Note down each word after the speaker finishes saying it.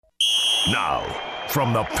Now,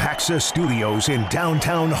 from the Paxa Studios in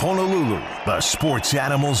downtown Honolulu, the Sports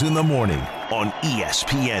Animals in the Morning on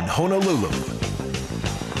ESPN Honolulu.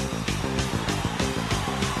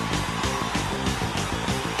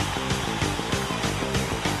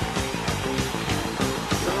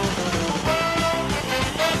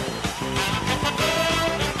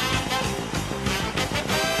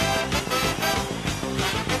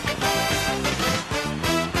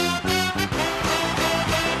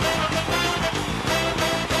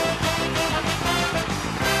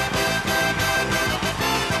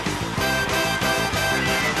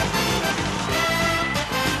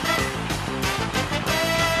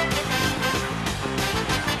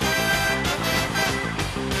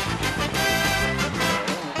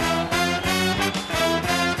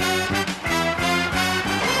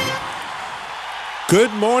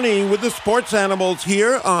 Good morning with the Sports Animals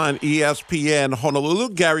here on ESPN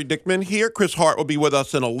Honolulu. Gary Dickman here. Chris Hart will be with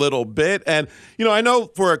us in a little bit. And, you know, I know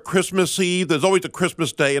for a Christmas Eve, there's always a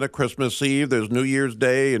Christmas Day and a Christmas Eve. There's New Year's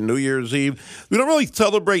Day and New Year's Eve. We don't really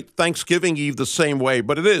celebrate Thanksgiving Eve the same way,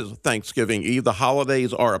 but it is Thanksgiving Eve. The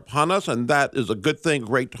holidays are upon us, and that is a good thing,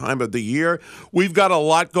 great time of the year. We've got a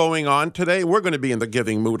lot going on today. We're going to be in the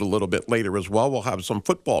giving mood a little bit later as well. We'll have some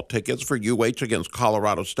football tickets for UH against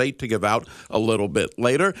Colorado State to give out a little bit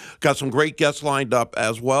later. Got some great guests lined up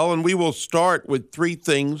as well, and we will start with three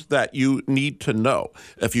things that you need to know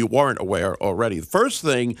if you weren't aware already. The first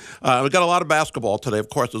thing, we've got a lot of basketball today. Of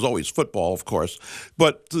course, there's always football, of course,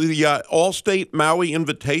 but the All-State Maui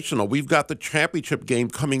Invitational, we've got the championship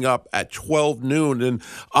game coming up at 12 noon, and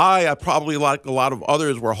I probably like a lot of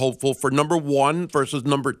others were hopeful for number 1 versus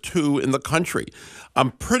number 2 in the country.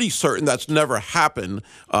 I'm pretty certain that's never happened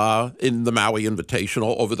in the Maui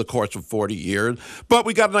Invitational over the course of 40 years. But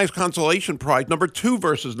we got a nice consolation prize, number 2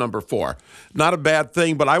 versus number 4. Not a bad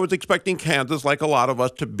thing, but I was expecting Kansas, like a lot of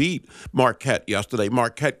us, to beat Marquette yesterday.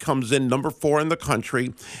 Marquette comes in number 4 in the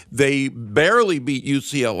country. They barely beat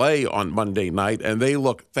UCLA on Monday night, and they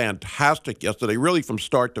look fantastic yesterday, really from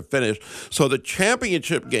start to finish. So the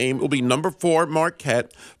championship game will be number 4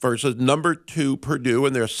 Marquette versus number 2 Purdue,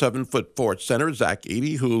 and their 7'4" center, Zach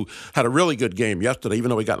Edey, who had a really good game yesterday, even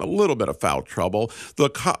though he got in a little bit of foul trouble. The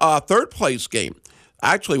third place game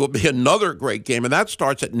actually will be another great game, and that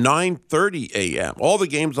starts at 9:30 a.m. All the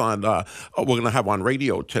games on we're going to have on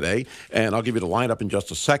radio today, and I'll give you the lineup in just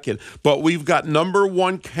a second. But we've got number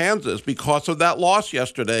 1 Kansas because of that loss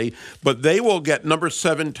yesterday, but they will get number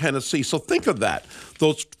 7 Tennessee. So think of that.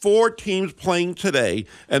 Those 4 teams playing today,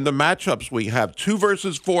 and the matchups we have 2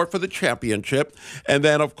 versus 4 for the championship, and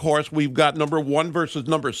then of course we've got number 1 versus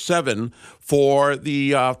number 7 for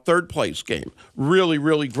the third place game. Really,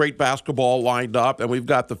 really great basketball lined up, and we've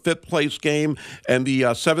got the 5th place game and the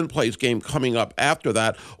 7th place game coming up after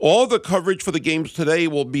that. All the coverage for the games today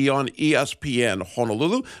will be on ESPN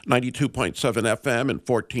Honolulu, 92.7 FM and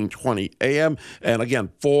 1420 AM. And again,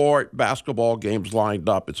 4 basketball games lined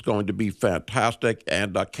up. It's going to be fantastic,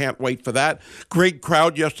 and can't wait for that. Great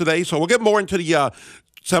crowd yesterday. So we'll get more into the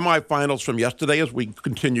semifinals from yesterday as we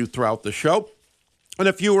continue throughout the show. And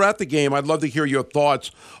if you were at the game, I'd love to hear your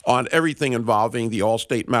thoughts on everything involving the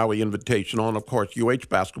All-State Maui Invitational and, of course, UH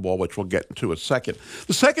basketball, which we'll get into a second.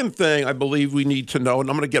 The second thing I believe we need to know, and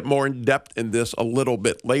I'm going to get more in depth in this a little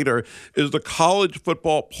bit later, is the college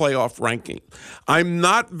football playoff ranking. I'm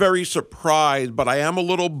not very surprised, but I am a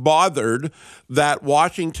little bothered that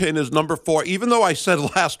Washington is number 4, even though I said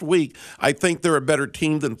last week I think they're a better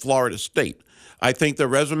team than Florida State. I think their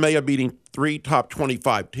resume of beating 3 top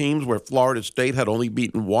 25 teams, where Florida State had only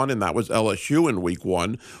beaten 1, and that was LSU in week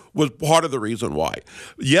 1, was part of the reason why.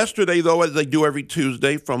 Yesterday, though, as they do every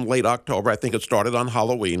Tuesday from late October, I think it started on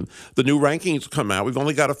Halloween, the new rankings come out. We've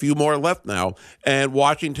only got a few more left now, and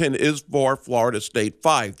Washington is 4, Florida State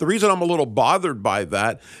 5. The reason I'm a little bothered by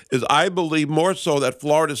that is I believe more so that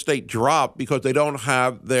Florida State dropped because they don't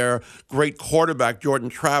have their great quarterback, Jordan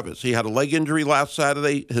Travis. He had a leg injury last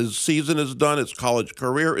Saturday. His season is done. His college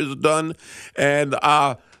career is done. And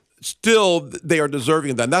still, they are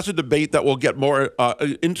deserving of that. And that's a debate that we'll get more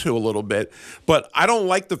into a little bit. But I don't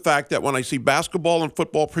like the fact that when I see basketball and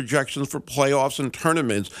football projections for playoffs and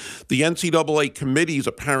tournaments, the NCAA committees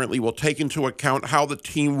apparently will take into account how the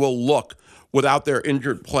team will look without their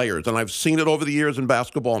injured players. And I've seen it over the years in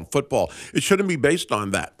basketball and football. It shouldn't be based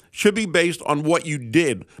on that. It should be based on what you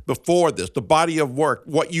did before this, the body of work,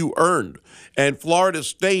 what you earned. And Florida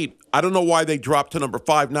State, I don't know why they dropped to number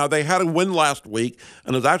 5. Now, they had a win last week,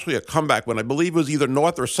 and it was actually a comeback win. I believe it was either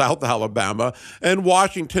North or South Alabama. And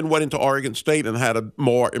Washington went into Oregon State and had a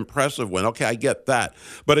more impressive win. Okay, I get that.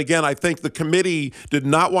 But again, I think the committee did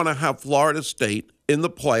not want to have Florida State in the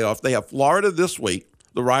playoff. They have Florida this week,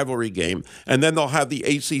 the rivalry game, and then they'll have the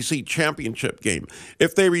ACC championship game.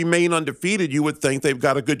 If they remain undefeated, you would think they've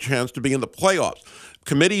got a good chance to be in the playoffs.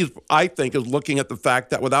 Committees, I think, is looking at the fact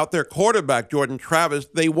that without their quarterback, Jordan Travis,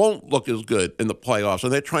 they won't look as good in the playoffs,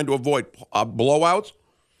 and they're trying to avoid blowouts.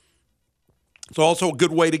 It's also a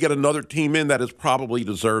good way to get another team in that is probably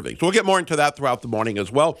deserving. So we'll get more into that throughout the morning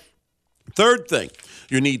as well. Third thing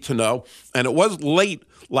you need to know, and it was late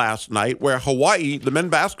last night, where Hawaii, the men's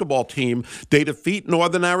basketball team, they defeat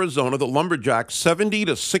Northern Arizona, the Lumberjacks,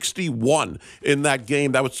 70-61 in that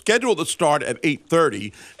game. That was scheduled to start at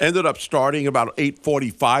 8:30, ended up starting about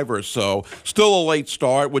 8:45 or so. Still a late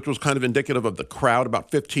start, which was kind of indicative of the crowd, about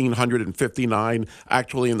 1,559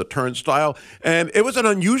 actually in the turnstile. And it was an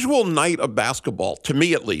unusual night of basketball, to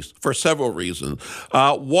me at least, for several reasons.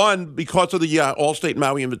 One, because of the All-State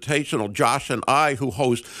Maui Invitational, Josh and I, who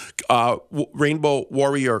host Rainbow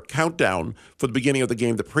Warrior Countdown for the beginning of the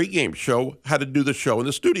game, the pregame show, had to do the show in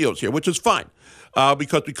the studios here, which is fine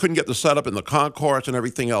because we couldn't get the setup in the concourse and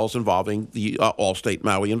everything else involving the All-State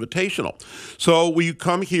Maui Invitational. So we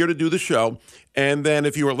come here to do the show. And then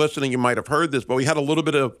if you were listening, you might have heard this, but we had a little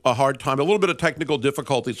bit of a hard time, a little bit of technical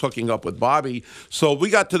difficulties hooking up with Bobby. So we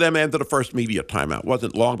got to them after the first media timeout. It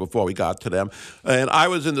wasn't long before we got to them. And I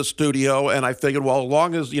was in the studio, and I figured, well, as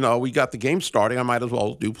long as, we got the game starting, I might as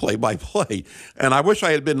well do play-by-play. And I wish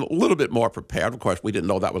I had been a little bit more prepared. Of course, we didn't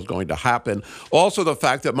know that was going to happen. Also, the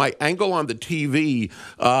fact that my angle on the TV,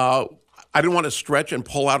 I didn't want to stretch and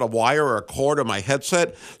pull out a wire or a cord of my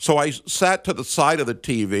headset, so I sat to the side of the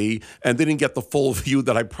TV and didn't get the full view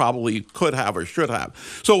that I probably could have or should have.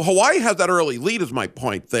 So Hawaii has that early lead is my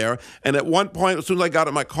point there, and at one point, as soon as I got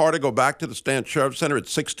in my car to go back to the Stan Sheriff Center,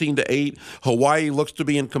 it's 16-8. Hawaii looks to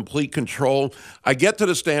be in complete control. I get to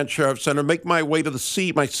the Stan Sheriff Center, make my way to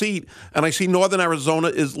my seat, and I see Northern Arizona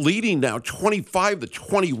is leading now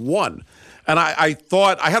 25-21. And I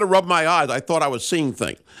thought, I had to rub my eyes. I thought I was seeing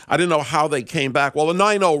things. I didn't know how they came back. Well, the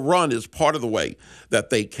 9-0 run is part of the way that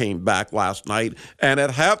they came back last night. And at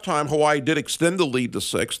halftime, Hawaii did extend the lead to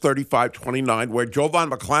 6, 35-29, where Jovan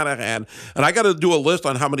McClanahan, and I got to do a list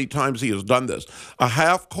on how many times he has done this, a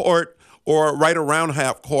half-court or right around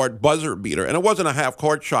half-court buzzer beater. And it wasn't a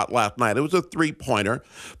half-court shot last night. It was a three-pointer.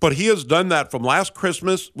 But he has done that from last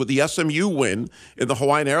Christmas with the SMU win in the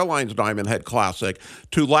Hawaiian Airlines Diamond Head Classic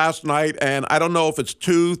to last night. And I don't know if it's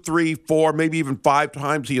 2, 3, 4, maybe even 5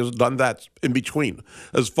 times he has done that in between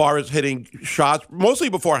as far as hitting shots, mostly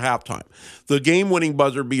before halftime. The game-winning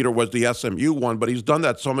buzzer beater was the SMU one, but he's done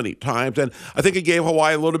that so many times. And I think it gave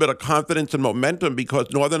Hawaii a little bit of confidence and momentum because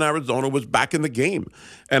Northern Arizona was back in the game.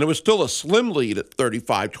 And it was still a slim lead at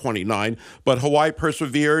 35-29, but Hawaii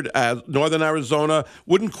persevered as Northern Arizona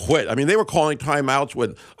wouldn't quit. I mean, they were calling timeouts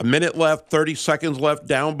with a minute left, 30 seconds left,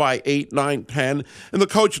 down by 8, 9, 10. And the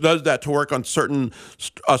coach does that to work on certain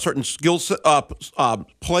skill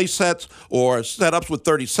play sets or setups with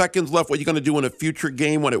 30 seconds left, what you're going to do in a future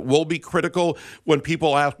game when it will be critical. When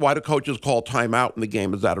people ask why do coaches call timeout and the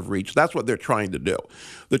game is out of reach, that's what they're trying to do.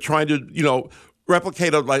 They're trying to,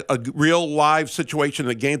 replicate a real live situation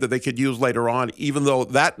in a game that they could use later on, even though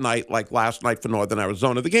that night, like last night for Northern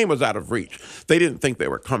Arizona, the game was out of reach. They didn't think they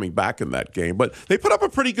were coming back in that game, but they put up a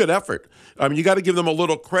pretty good effort. I mean, you got to give them a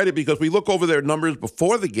little credit because we look over their numbers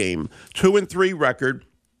before the game, 2-3 record.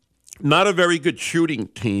 Not a very good shooting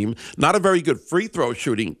team, not a very good free throw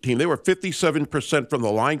shooting team. They were 57% from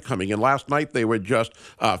the line coming in. Last night, they were just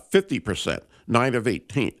 50%. 9 of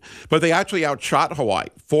 18. But they actually outshot Hawaii,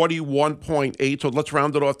 41.8. So let's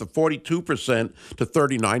round it off to 42% to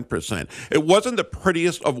 39%. It wasn't the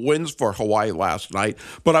prettiest of wins for Hawaii last night,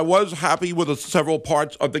 but I was happy with the several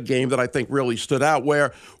parts of the game that I think really stood out,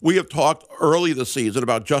 where we have talked early this season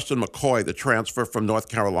about Justin McCoy, the transfer from North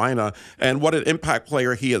Carolina, and what an impact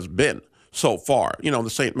player he has been so far. The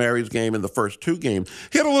St. Mary's game and the first 2 games.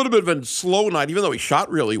 He had a little bit of a slow night, even though he shot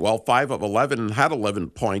really well, 5 of 11 and had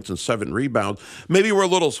 11 points and 7 rebounds. Maybe we're a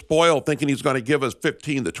little spoiled thinking he's going to give us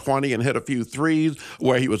 15 to 20 and hit a few threes,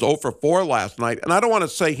 where he was 0 for 4 last night. And I don't want to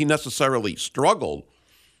say he necessarily struggled.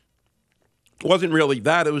 It wasn't really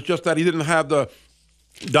that. It was just that he didn't have the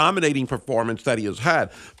dominating performance that he has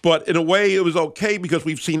had. But in a way, it was okay because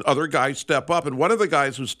we've seen other guys step up. And one of the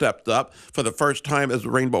guys who stepped up for the first time as a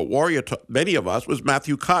Rainbow Warrior to many of us was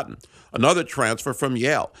Matthew Cotton, another transfer from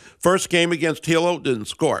Yale. First game against Hilo, didn't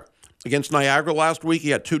score. Against Niagara last week, he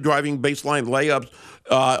had 2 driving baseline layups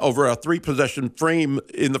over a 3-possession frame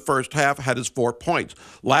in the first half, had his 4 points.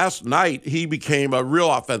 Last night, he became a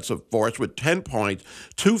real offensive force with 10 points,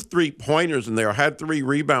 2 3-pointers in there, had 3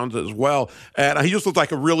 rebounds as well. And he just looked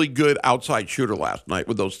like a really good outside shooter last night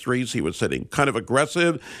with those threes he was hitting. Kind of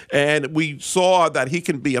aggressive, and we saw that he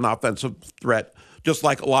can be an offensive threat just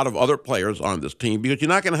like a lot of other players on this team, because you're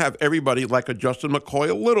not going to have everybody like a Justin McCoy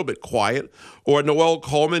a little bit quiet, or Noel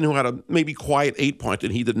Coleman, who had a maybe quiet 8 points,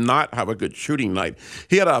 and he did not have a good shooting night.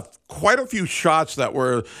 He had quite a few shots that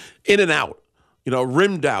were in and out.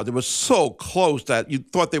 Rimmed out. It was so close that you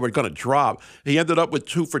thought they were going to drop. He ended up with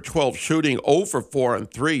 2 for 12 shooting, 0 for 4 on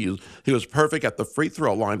threes. He was perfect at the free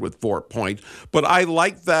throw line with 4 points. But I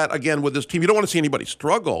like that, again, with this team. You don't want to see anybody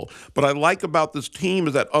struggle. But I like about this team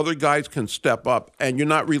is that other guys can step up, and you're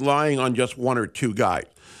not relying on just one or two guys.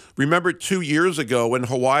 Remember 2 years ago when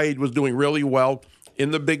Hawaii was doing really well in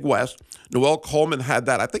the Big West, Noel Coleman had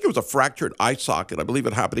that. I think it was a fractured eye socket. I believe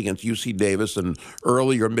it happened against UC Davis in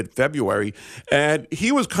early or mid-February. And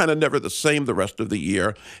he was kind of never the same the rest of the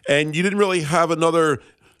year. And you didn't really have another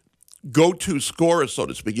go-to scorer, so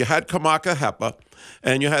to speak. You had Kamaka Hepa,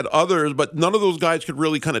 and you had others, but none of those guys could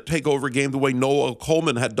really kind of take over a game the way Noel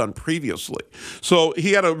Coleman had done previously. So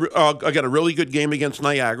he had, again, a really good game against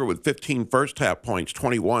Niagara with 15 first-half points,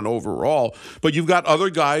 21 overall. But you've got other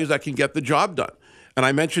guys that can get the job done. And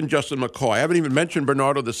I mentioned Justin McCoy. I haven't even mentioned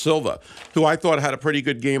Bernardo da Silva, who I thought had a pretty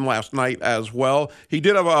good game last night as well. He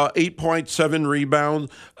did have 8.7 rebounds,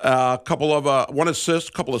 one assist,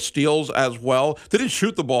 a couple of steals as well. Didn't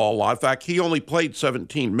shoot the ball a lot. In fact, he only played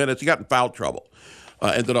 17 minutes. He got in foul trouble.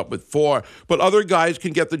 Ended up with 4. But other guys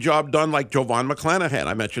can get the job done, like Jovan McClanahan.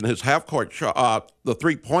 I mentioned his half-court shot, the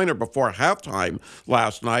three-pointer before halftime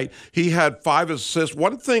last night. He had 5 assists.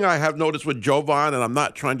 One thing I have noticed with Jovan, and I'm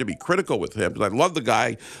not trying to be critical with him, because I love the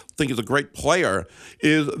guy, think he's a great player,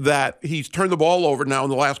 is that he's turned the ball over now in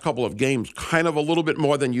the last couple of games, kind of a little bit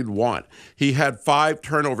more than you'd want. He had 5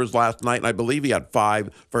 turnovers last night, and I believe he had 5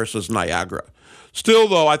 versus Niagara. Still,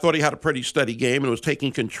 though, I thought he had a pretty steady game and was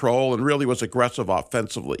taking control and really was aggressive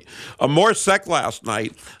offensively. Morsek last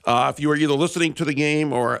night, if you were either listening to the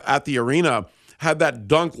game or at the arena, had that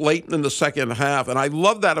dunk late in the second half. And I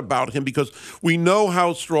love that about him because we know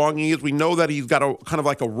how strong he is. We know that he's got a kind of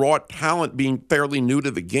like a raw talent being fairly new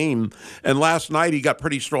to the game. And last night he got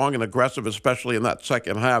pretty strong and aggressive, especially in that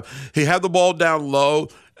second half. He had the ball down low.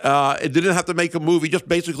 It didn't have to make a move. He just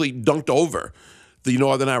basically dunked over the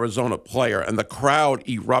Northern Arizona player, and the crowd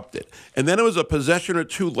erupted. And then it was a possession or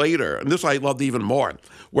two later, and this I loved even more,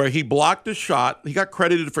 where he blocked a shot. He got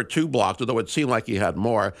credited for 2 blocks, although it seemed like he had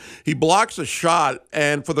more. He blocks a shot,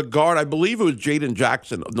 and for the guard, I believe it was Jaden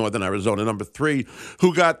Jackson of Northern Arizona, number 3,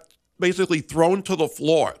 who got basically thrown to the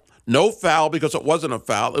floor. No foul because it wasn't a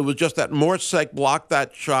foul. It was just that Morsek blocked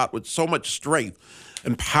that shot with so much strength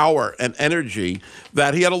and power and energy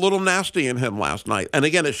that he had a little nasty in him last night. And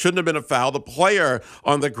again, it shouldn't have been a foul. The player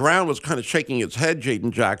on the ground was kind of shaking his head, Jaden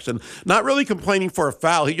Jackson, not really complaining for a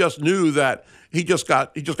foul. He just knew that he just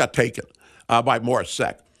got taken by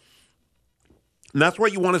Morsek. And that's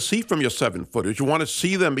what you want to see from your 7-footers. You want to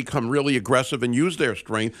see them become really aggressive and use their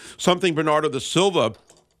strength, something Bernardo da Silva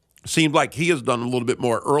seemed like he has done a little bit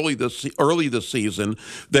more early this season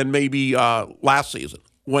than maybe last season,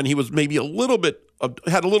 when he was maybe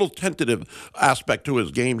had a little tentative aspect to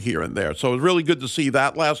his game here and there. So it was really good to see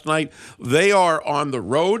that last night. They are on the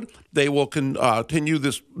road. They will continue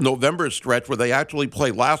this November stretch where they actually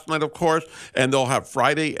played last night, of course, and they'll have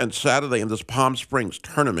Friday and Saturday in this Palm Springs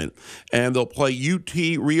tournament. And they'll play UT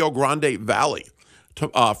Rio Grande Valley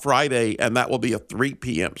Friday, and that will be a 3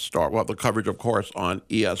 p.m. start. We'll have the coverage, of course, on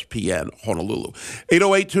ESPN Honolulu.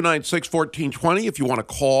 808-296-1420 if you want to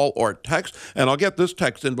call or text. And I'll get this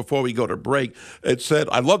text in before we go to break. It said,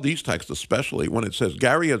 I love these texts especially when it says,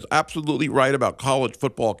 Gary is absolutely right about college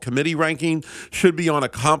football committee ranking. Should be on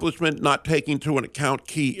accomplishment, not taking into account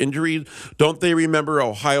key injuries. Don't they remember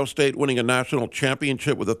Ohio State winning a national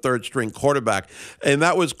championship with a third-string quarterback? And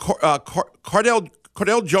that was Cardell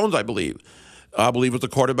Jones, I believe was the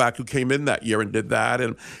quarterback who came in that year and did that.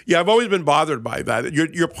 And yeah, I've always been bothered by that.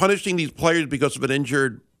 You're punishing these players because of an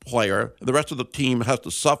injured player. The rest of the team has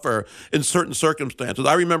to suffer in certain circumstances.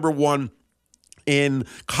 I remember one in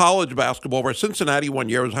college basketball where Cincinnati one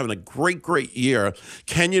year was having a great year.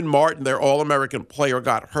 Kenyon Martin, their All-American player,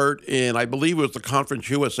 got hurt in, I believe it was the Conference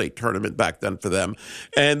USA tournament back then for them.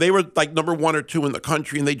 And they were like number 1 or 2 in the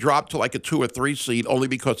country, and they dropped to like a 2 or 3 seed only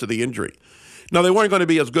because of the injury. Now, they weren't going to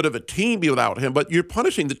be as good of a team without him, but you're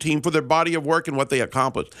punishing the team for their body of work and what they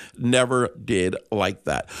accomplished. Never did like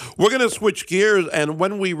that. We're going to switch gears, and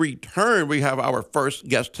when we return, we have our first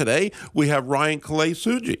guest today. We have Kalei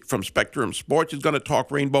Tsuji from Spectrum Sports. He's going to talk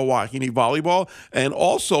Rainbow Wahine Volleyball and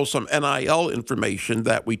also some NIL information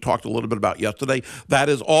that we talked a little bit about yesterday. That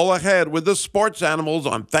is all ahead with the Sports Animals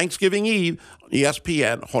on Thanksgiving Eve on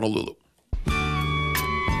ESPN Honolulu.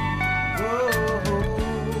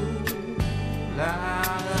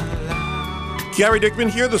 Gary Dickman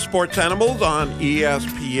here, the Sports Animals on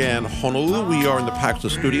ESPN Honolulu. We are in the Paxa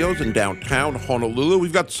Studios in downtown Honolulu.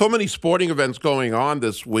 We've got so many sporting events going on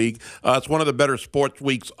this week. It's one of the better sports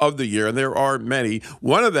weeks of the year, and there are many.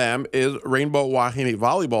 One of them is Rainbow Wahine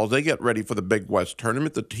Volleyball. They get ready for the Big West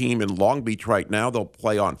Tournament. The team in Long Beach right now, they'll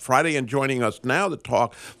play on Friday. And joining us now to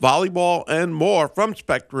talk volleyball and more from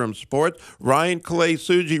Spectrum Sports, Kalei,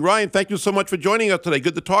 Tsuji. Ryan, thank you so much for joining us today.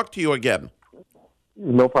 Good to talk to you again.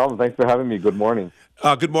 No problem. Thanks for having me. Good morning.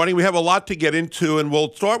 Good morning. We have a lot to get into, and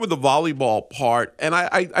we'll start with the volleyball part. And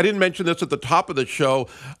I didn't mention this at the top of the show.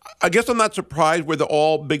 I guess I'm not surprised where the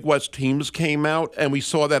all Big West teams came out, and we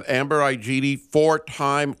saw that Amber Igidi,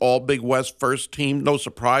 4-time all Big West first team. No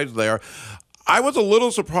surprise there. I was a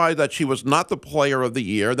little surprised that she was not the player of the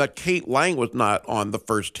year, that Kate Lang was not on the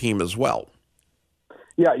first team as well.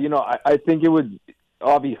 Yeah, I think it would,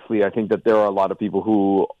 obviously, I think that there are a lot of people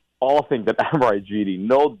who all think that Amber Igidi,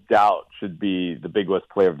 no doubt, should be the Big West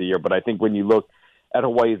Player of the Year. But I think when you look at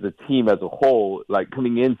Hawaii as a team as a whole, like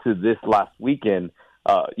coming into this last weekend,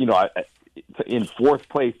 in fourth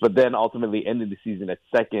place, but then ultimately ending the season at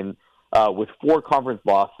second with 4 conference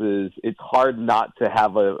losses, it's hard not to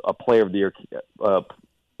have a Player of the Year,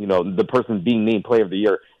 the person being named Player of the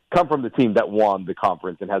Year, come from the team that won the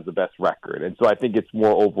conference and has the best record. And so I think it's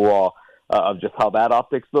more overall of just how that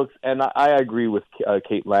optics looks. And I agree with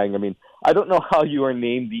Kate Lang. I mean, I don't know how you are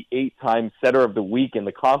named the 8-time setter of the week in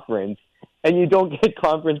the conference and you don't get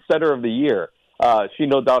conference setter of the year. She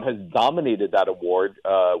no doubt has dominated that award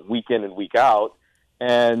week in and week out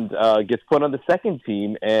and gets put on the second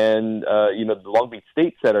team. And, the Long Beach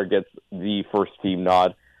State setter gets the first team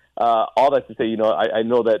nod. All that to say, I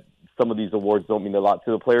know that some of these awards don't mean a lot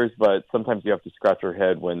to the players, but sometimes you have to scratch your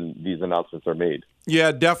head when these announcements are made.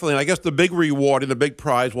 Yeah, definitely. And I guess the big reward and the big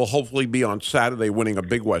prize will hopefully be on Saturday, winning a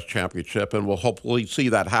Big West championship, and we'll hopefully see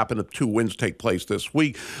that happen if 2 wins take place this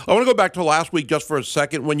week. I want to go back to last week just for a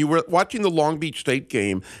second. When you were watching the Long Beach State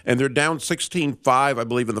game, and they're down 16-5, I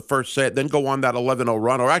believe, in the first set, then go on that 11-0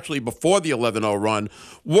 run, or actually before the 11-0 run,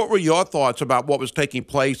 what were your thoughts about what was taking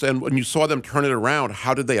place? And when you saw them turn it around,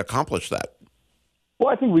 how did they accomplish that? Well,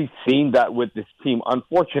 I think we've seen that with this team.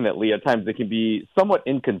 Unfortunately, at times they can be somewhat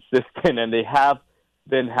inconsistent, and they have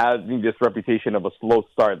been having this reputation of a slow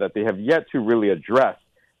start that they have yet to really address.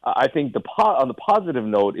 I think on the positive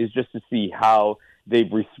note is just to see how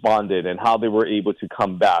they've responded and how they were able to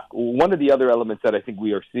come back. One of the other elements that I think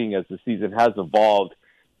we are seeing as the season has evolved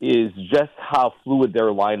is just how fluid their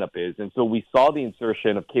lineup is. And so we saw the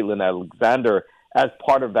insertion of Caitlin Alexander as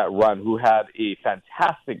part of that run, who had a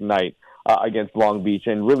fantastic night against Long Beach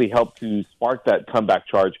and really helped to spark that comeback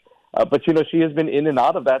charge. But, she has been in and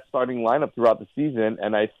out of that starting lineup throughout the season,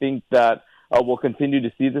 and I think that we'll continue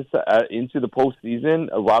to see this into the postseason.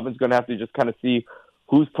 Robin's going to have to just kind of see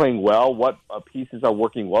who's playing well, what pieces are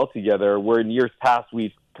working well together, where in years past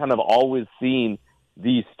we've kind of always seen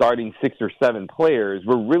these starting 6 or 7 players.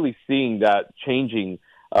 We're really seeing that changing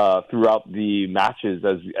throughout the matches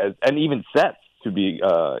as and even sets, to be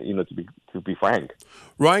frank.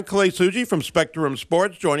 Kalei, Tsuji from Spectrum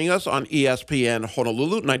Sports joining us on ESPN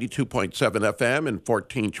Honolulu, 92.7 FM and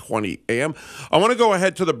 1420 AM. I want to go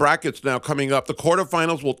ahead to the brackets now coming up. The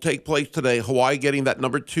quarterfinals will take place today. Hawaii getting that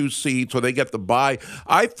number 2 seed, so they get the bye.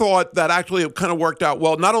 I thought that actually it kind of worked out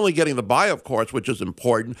well, not only getting the bye, of course, which is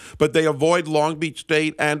important, but they avoid Long Beach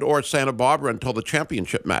State and or Santa Barbara until the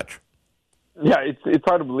championship match. Yeah, it's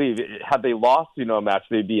hard to believe. Had they lost, a match,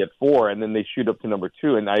 they'd be at 4, and then they shoot up to number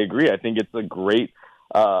 2. And I agree. I think it's a great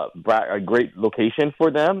location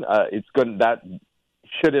for them. It's good that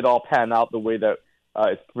should it all pan out the way that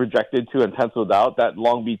it's projected to and penciled out, that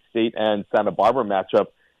Long Beach State and Santa Barbara matchup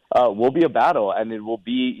will be a battle, and it will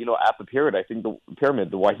be, at the pyramid. I think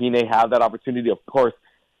the Wahine have that opportunity. Of course,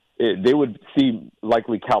 they would see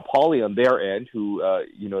likely Cal Poly on their end, who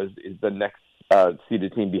is the next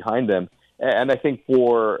seeded team behind them. And I think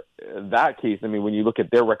for that case, when you look at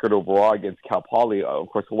their record overall against Cal Poly, of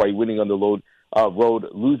course, Hawaii winning on the road,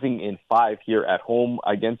 losing in 5 here at home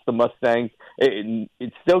against the Mustangs.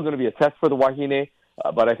 It's still going to be a test for the Wahine,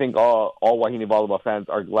 but I think all Wahine volleyball fans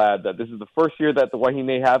are glad that this is the first year that the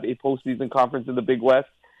Wahine have a postseason conference in the Big West.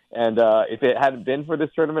 And if it hadn't been for this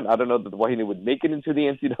tournament, I don't know that the Wahine would make it into the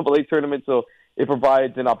NCAA tournament. So it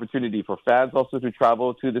provides an opportunity for fans also to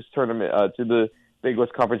travel to this tournament, to the Big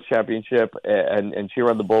West Conference Championship and cheer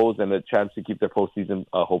on the Bulls, and a chance to keep their postseason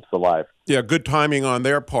hopes alive. Yeah, good timing on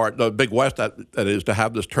their part, the Big West, that is, to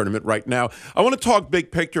have this tournament right now. I want to talk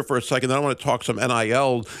big picture for a second, then I want to talk some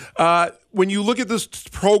NIL. when you look at this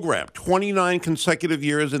program, 29 consecutive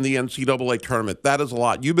years in the NCAA tournament, that is a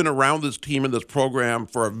lot. You've been around this team and this program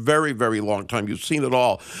for a very, very long time. You've seen it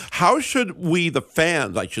all. How should we, the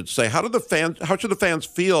fans, I should say, how should the fans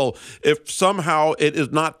feel if somehow it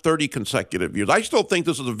is not 30 consecutive years? I still think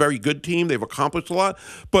this is a very good team. They've accomplished a lot.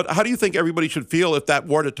 But how do you think everybody should feel if that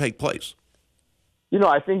were to take place?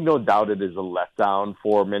 I think no doubt it is a letdown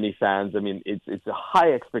for many fans. I mean, it's a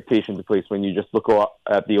high expectation to place when you just look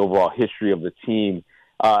at the overall history of the team.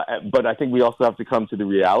 But I think we also have to come to the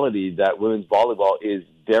reality that women's volleyball is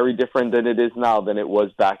very different than it is now than it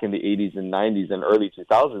was back in the 80s and 90s and early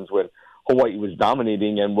 2000s when Hawaii was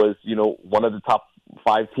dominating and was, one of the top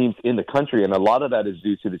 5 teams in the country. And a lot of that is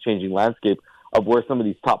due to the changing landscape of where some of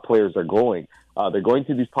these top players are going. They're going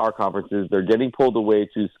to these power conferences. They're getting pulled away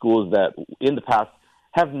to schools that in the past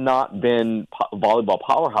have not been volleyball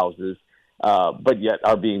powerhouses, but yet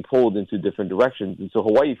are being pulled into different directions. And so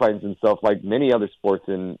Hawaii finds itself, like many other sports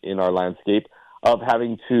in our landscape, of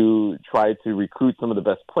having to try to recruit some of the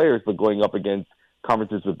best players, but going up against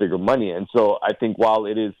conferences with bigger money. And so I think while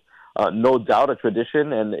it is no doubt a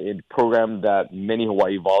tradition and a program that many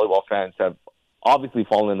Hawaii volleyball fans have obviously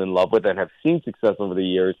fallen in love with and have seen success over the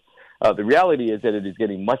years, the reality is that it is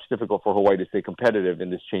getting much difficult for Hawaii to stay competitive in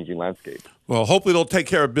this changing landscape. Well, hopefully they'll take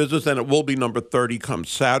care of business, and it will be number 30 come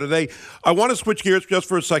Saturday. I want to switch gears just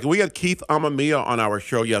for a second. We had Keith Amamiya on our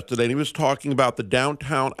show yesterday, and he was talking about the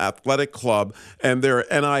Downtown Athletic Club and their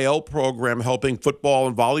NIL program helping football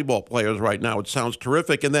and volleyball players right now. It sounds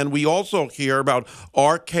terrific. And then we also hear about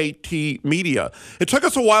RKT Media. It took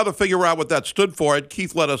us a while to figure out what that stood for, and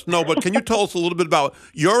Keith let us know. But can you tell us a little bit about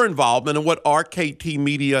your involvement and what RKT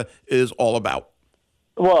Media is all about?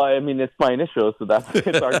 Well, I mean, it's my initials, so that's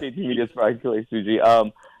it's RKT Midas for Kalei,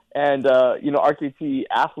 Tsuji. RKT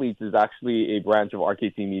Athletes is actually a branch of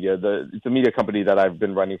RKT Media. It's a media company that I've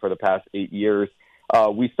been running for the past 8 years.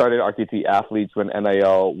 We started RKT Athletes when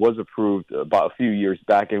NIL was approved about a few years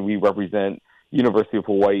back, and we represent University of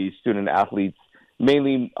Hawaii student athletes,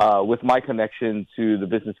 mainly with my connection to the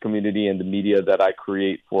business community and the media that I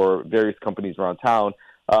create for various companies around town.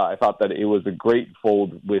 I thought that it was a great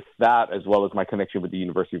fold with that, as well as my connection with the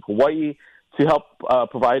University of Hawaii, to help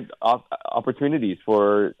provide opportunities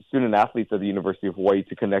for student athletes at the University of Hawaii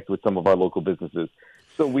to connect with some of our local businesses.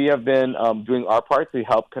 So we have been doing our part to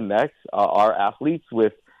help connect our athletes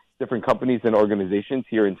with different companies and organizations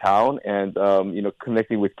here in town, and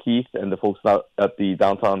connecting with Keith and the folks out at the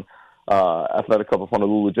Downtown Athletic Club of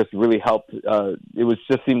Honolulu just really helped. It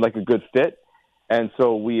just seemed like a good fit. And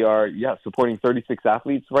so we are, supporting 36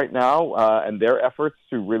 athletes right now and their efforts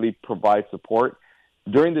to really provide support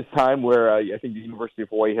during this time where I think the University of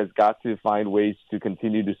Hawaii has got to find ways to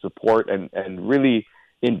continue to support and really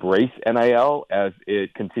embrace NIL as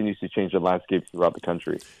it continues to change the landscape throughout the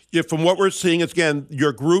country. Yeah, from what we're seeing, again,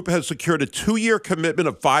 your group has secured a 2-year commitment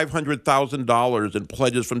of $500,000 in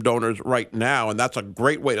pledges from donors right now, and that's a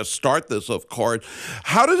great way to start this, of course.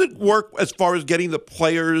 How does it work as far as getting the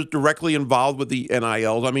players directly involved with the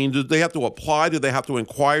NILs? I mean, do they have to apply? Do they have to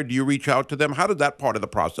inquire? Do you reach out to them? How does that part of the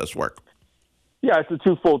process work? Yeah, it's a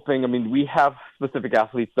twofold thing. I mean, we have specific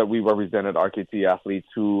athletes that we represent at RKT Athletes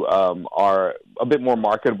who are a bit more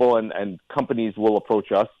marketable, and companies will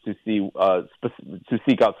approach us to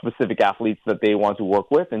seek out specific athletes that they want to work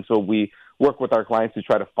with. And so we work with our clients to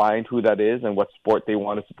try to find who that is and what sport they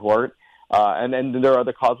want to support. And then there are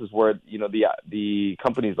other causes where the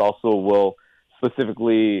companies also will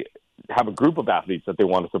specifically have a group of athletes that they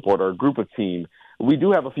want to support, or a group of team. We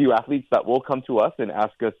do have a few athletes that will come to us and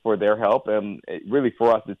ask us for their help. And really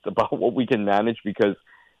for us, it's about what we can manage because,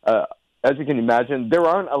 as you can imagine, there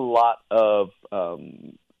aren't a lot of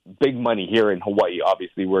big money here in Hawaii,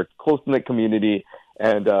 obviously. We're a close-knit community,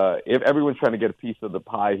 and if everyone's trying to get a piece of the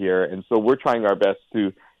pie here. And so we're trying our best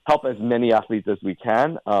to help as many athletes as we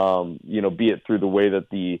can, be it through the way that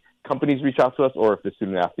the companies reach out to us or if the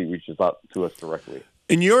student athlete reaches out to us directly.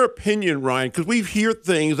 In your opinion, Ryan, because we hear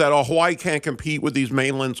things that Hawaii can't compete with these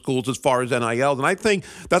mainland schools as far as NILs, and I think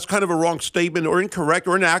that's kind of a wrong statement, or incorrect,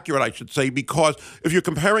 or inaccurate, I should say, because if you're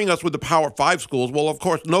comparing us with the Power 5 schools, well, of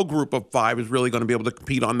course, no group of 5 is really going to be able to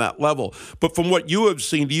compete on that level. But from what you have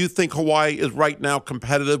seen, do you think Hawaii is right now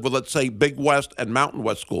competitive with, let's say, Big West and Mountain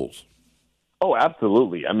West schools? Oh,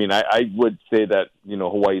 absolutely. I mean, I would say that,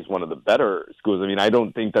 Hawaii is one of the better schools. I mean, I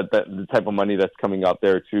don't think that the type of money that's coming out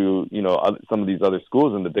there to, some of these other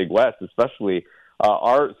schools in the Big West, especially,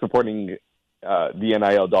 are supporting the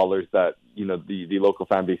NIL dollars that, the local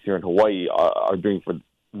fan base here in Hawaii are doing for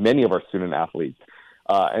many of our student athletes.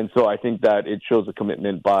 And so I think that it shows a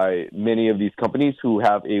commitment by many of these companies who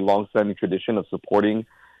have a longstanding tradition of supporting,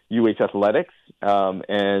 UH Athletics.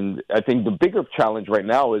 And I think the bigger challenge right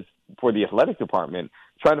now is for the athletic department,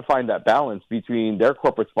 trying to find that balance between their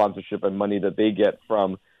corporate sponsorship and money that they get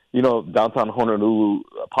from, downtown Honolulu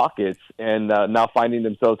pockets, and now finding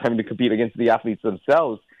themselves having to compete against the athletes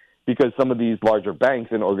themselves, because some of these larger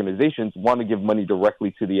banks and organizations want to give money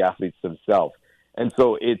directly to the athletes themselves. And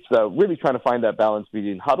so it's really trying to find that balance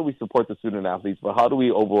between how do we support the student athletes, but how do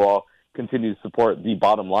we overall continue to support the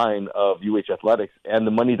bottom line of UH Athletics and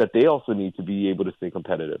the money that they also need to be able to stay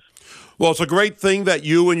competitive. Well, it's a great thing that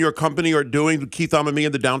you and your company are doing, Keith Amami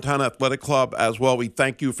and the Downtown Athletic Club as well. We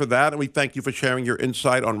thank you for that, and we thank you for sharing your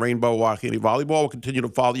insight on Rainbow Wahine Volleyball. We'll continue to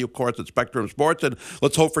follow you, of course, at Spectrum Sports, and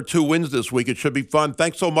let's hope for 2 wins this week. It should be fun.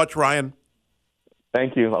 Thanks so much, Ryan.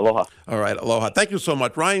 Thank you. Aloha. All right. Aloha. Thank you so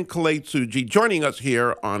much. Ryan Kalei Tsuji joining us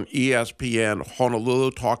here on ESPN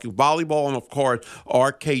Honolulu, talking volleyball and, of course,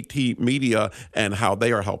 RKT Media and how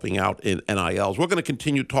they are helping out in NILs. We're going to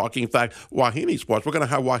continue talking, in fact, Wahine sports. We're going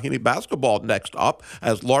to have Wahine basketball next up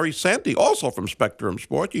as Laurie Santi, also from Spectrum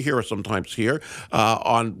Sports. You hear her sometimes here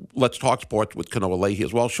on Let's Talk Sports with Kanoa Leahy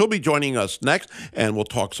as well. She'll be joining us next, and we'll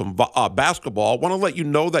talk some basketball. I want to let you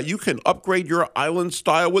know that you can upgrade your island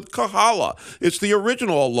style with Kahala. It's the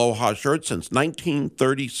original Aloha shirt since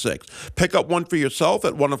 1936. Pick up one for yourself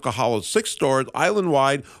at one of Kahala's 6 stores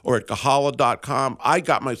island-wide or at kahala.com. I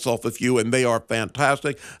got myself a few, and they are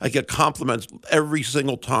fantastic. I get compliments every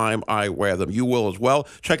single time I wear them. You will as well.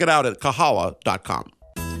 Check it out at kahala.com.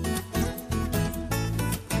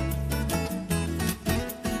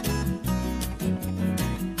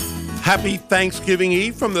 Happy Thanksgiving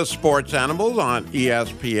Eve from the Sports Animals on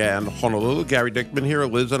ESPN Honolulu. Gary Dickman here.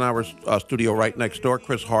 Liz in our studio right next door.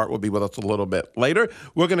 Chris Hart will be with us a little bit later.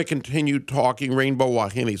 We're going to continue talking Rainbow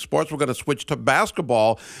Wahine sports. We're going to switch to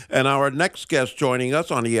basketball, and our next guest joining us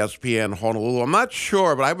on ESPN Honolulu, I'm not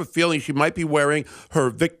sure, but I have a feeling she might be wearing her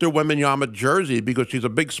Victor Wembanyama jersey because she's a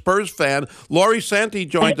big Spurs fan. Laurie Santi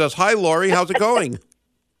joins us. Hi, Laurie. How's it going?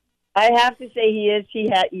 I have to say he is. He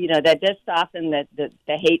had, that does soften the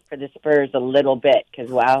hate for the Spurs a little bit because,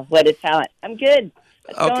 wow, what a talent. I'm good.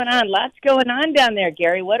 What's going on? Lots going on down there,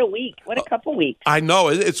 Gary. What a week. What a couple weeks. I know.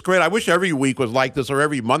 It's great. I wish every week was like this or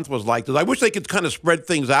every month was like this. I wish they could kind of spread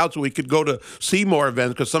things out so we could go to see more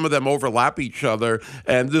events because some of them overlap each other.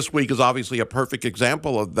 And this week is obviously a perfect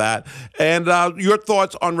example of that. And your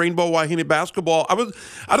thoughts on Rainbow Wahine basketball? I don't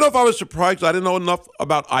know if I was surprised. I didn't know enough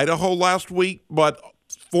about Idaho last week, but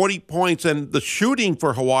 40 points, and the shooting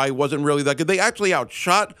for Hawaii wasn't really that good. They actually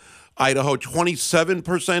outshot Idaho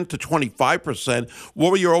 27% to 25%.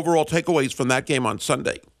 What were your overall takeaways from that game on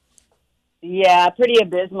Sunday? Yeah, pretty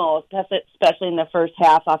abysmal, especially in the first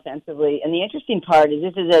half offensively. And the interesting part is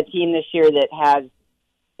this is a team this year that has,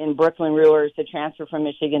 in Brooklyn Brewers, the transfer from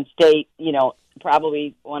Michigan State,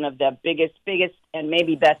 probably one of the biggest and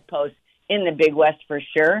maybe best posts in the Big West for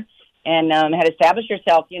sure, and had established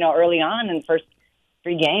herself, early on in the first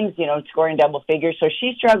 3 games, scoring double figures. So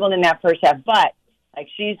she struggled in that first half, but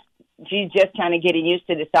she's just kind of getting used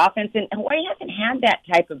to this offense. And Hawaii hasn't had that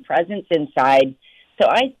type of presence inside. So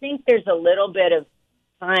I think there's a little bit of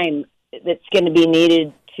time that's going to be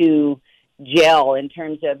needed to gel in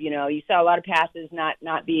terms of, you saw a lot of passes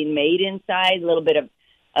not being made inside, a little bit of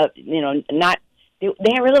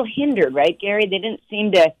they were a little hindered, right, Gary? They didn't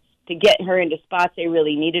seem to get her into spots they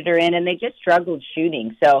really needed her in, and they just struggled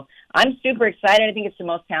shooting. So I'm super excited. I think it's the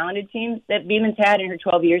most talented team that Beeman's had in her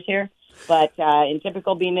 12 years here. But in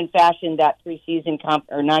typical Beeman fashion, that preseason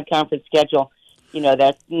non-conference schedule,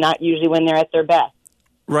 that's not usually when they're at their best.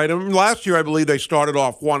 Right. And last year, I believe they started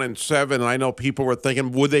off 1-7. And I know people were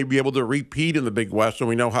thinking, would they be able to repeat in the Big West? And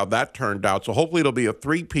we know how that turned out. So hopefully it'll be a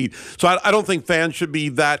three-peat. So I don't think fans should be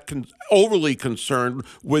that overly concerned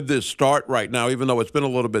with this start right now, even though it's been a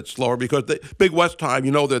little bit slower, because the Big West time,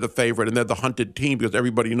 they're the favorite and they're the hunted team because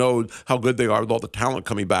everybody knows how good they are with all the talent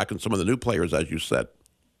coming back and some of the new players, as you said.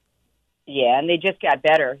 Yeah, and they just got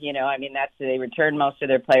better. They returned most of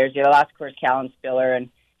their players. They lost, of course, Callum Spiller and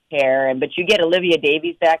Hare, but you get Olivia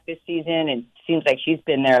Davies back this season, and it seems like she's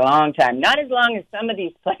been there a long time. Not as long as some of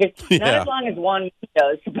these players, not as long as Juan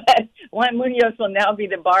Munoz, but Juan Munoz will now be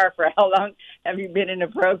the bar for how long have you been in the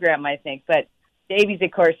program, I think. But Davies,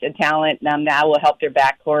 of course, a talent now will help their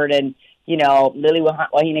backcourt, and, Lily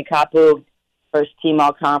Wahine Kapu, first team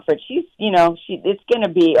all-conference. It's going to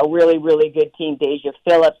be a really, really good team. Deja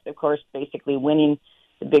Phillips, of course, basically winning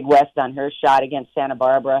the Big West on her shot against Santa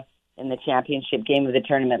Barbara in the championship game of the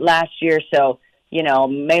tournament last year. So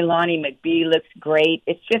Maylani McBee looks great.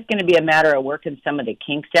 It's just going to be a matter of working some of the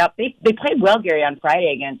kinks out. They played well, Gary, on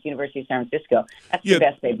Friday against University of San Francisco. That's the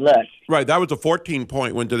best they've looked. Right, that was a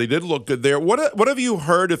 14-point win. They did look good there. What have you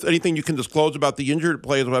heard, if anything, you can disclose about the injured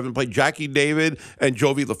players who haven't played, Jackie David and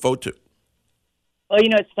Jovi Lafotu? Well,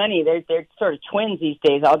 it's funny. They're sort of twins these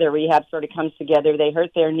days. All their rehab sort of comes together. They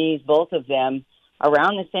hurt their knees, both of them,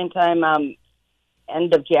 around the same time,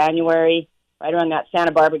 end of January, right around that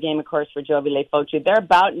Santa Barbara game, of course, for Jovi Lafotu. They're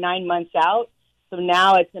about 9 months out. So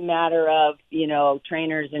now it's a matter of,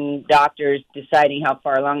 trainers and doctors deciding how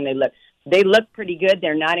far along they look. They look pretty good.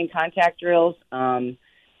 They're not in contact drills.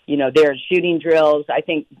 They're shooting drills. I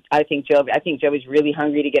think Jovi's really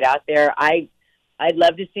hungry to get out there. I'd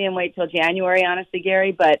love to see him wait till January, honestly,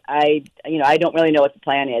 Gary, but I don't really know what the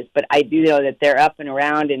plan is. But I do know that they're up and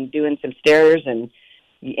around and doing some stairs and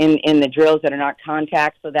in the drills that are not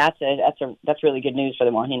contact. So that's really good news for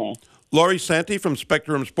the Wahine. Lori Santi from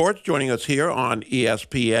Spectrum Sports joining us here on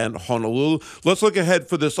ESPN Honolulu. Let's look ahead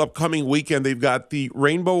for this upcoming weekend. They've got the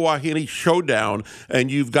Rainbow Wahine Showdown,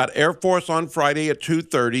 and you've got Air Force on Friday at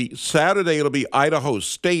 2:30. Saturday, it'll be Idaho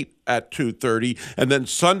State at 2:30. And then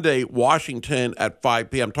Sunday, Washington at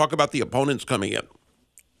 5 p.m. Talk about the opponents coming in.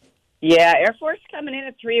 Yeah, Air Force coming in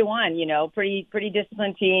at 3-1, pretty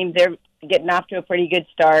disciplined team. They're getting off to a pretty good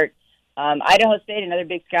start. Idaho State, another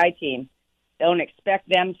Big Sky team. Don't expect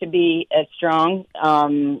them to be as strong.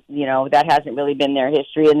 That hasn't really been their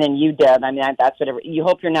history. And then UW, that's whatever. You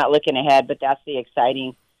hope you're not looking ahead, but that's the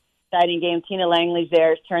exciting game. Tina Langley's there,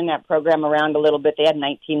 has turned that program around a little bit. They had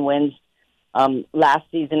 19 wins last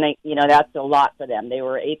season. That's a lot for them. They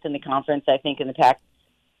were 8th in the conference, I think, in the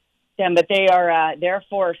Pac-10. But they are their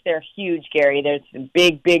force. They're huge, Gary. There's some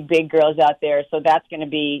big girls out there. So that's going to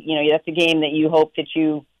be, that's a game that you hope that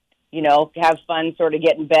you have fun sort of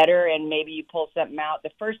getting better, and maybe you pull something out. The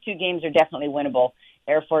first 2 games are definitely winnable.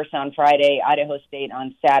 Air Force on Friday, Idaho State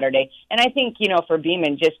on Saturday. And I think, for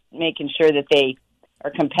Beeman, just making sure that they are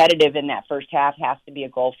competitive in that first half has to be a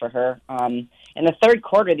goal for her. In the third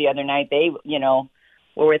quarter the other night, they,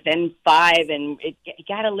 were within 5, and it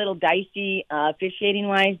got a little dicey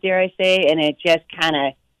officiating-wise, dare I say, and it just kind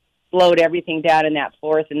of slowed everything down in that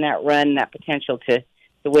fourth, and that run, that potential to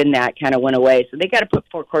win that kind of went away. So they got to put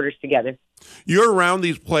 4 quarters together. You're around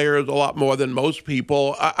these players a lot more than most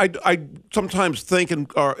people. I sometimes think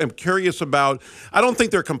and am curious about, I don't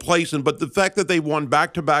think they're complacent, but the fact that they won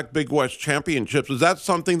back-to-back Big West championships, is that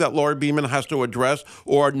something that Lori Beeman has to address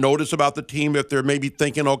or notice about the team if they're maybe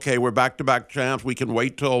thinking, okay, we're back-to-back champs, we can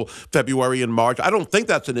wait till February and March? I don't think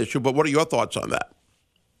that's an issue, but what are your thoughts on that?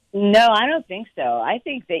 No, I don't think so. I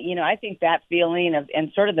think that, I think that feeling of,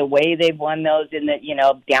 and sort of the way they've won those in the,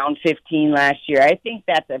 down 15 last year, I think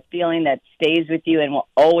that's a feeling that stays with you and will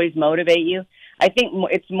always motivate you. I think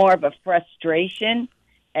it's more of a frustration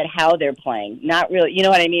at how they're playing. Not really, you know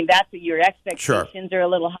what I mean? That's what your expectations are a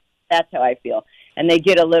little high. That's how I feel. And they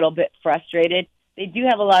get a little bit frustrated. They do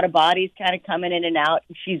have a lot of bodies kind of coming in and out.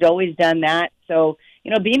 She's always done that. So,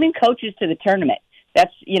 Beeman coaches to the tournament.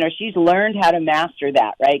 That's, she's learned how to master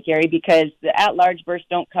that, right, Gary? Because the at-large bursts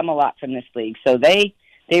don't come a lot from this league. So they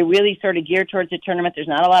really sort of gear towards the tournament. There's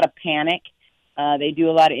not a lot of panic. They do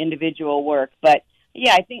a lot of individual work. But,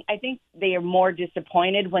 yeah, I think they are more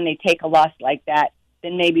disappointed when they take a loss like that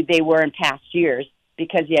than maybe they were in past years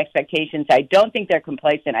because the expectations, I don't think they're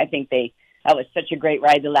complacent. I think that was such a great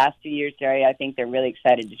ride the last 2 years, Gary. I think they're really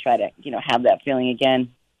excited to try to, have that feeling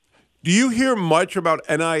again. Do you hear much about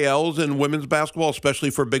NILs in women's basketball, especially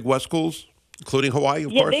for Big West schools, including Hawaii,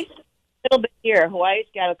 of course? Yeah, a little bit here. Hawaii's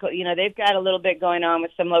got they've got a little bit going on with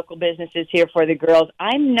some local businesses here for the girls.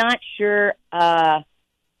 I'm not sure. I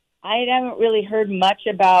haven't really heard much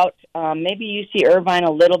about maybe UC Irvine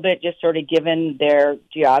a little bit, just sort of given their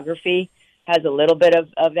geography has a little bit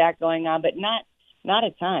of that going on, but not a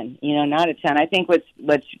ton. Not a ton. I think what's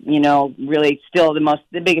really still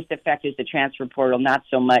the biggest effect is the transfer portal, not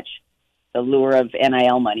so much the lure of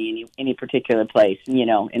NIL money in any particular place,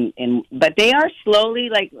 but they are slowly,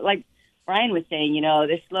 like Brian was saying,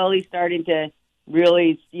 they're slowly starting to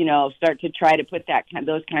really, start to try to put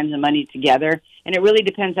those kinds of money together. And it really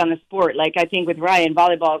depends on the sport. Like I think with Ryan,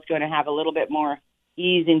 volleyball is going to have a little bit more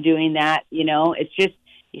ease in doing that.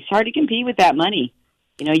 It's hard to compete with that money.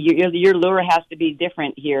 Your lure has to be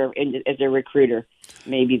different here as a recruiter,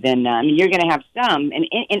 maybe than you're going to have some, and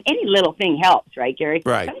any little thing helps, right, Gary?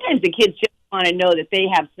 Right. Sometimes the kids just want to know that they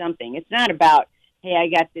have something. It's not about, hey, I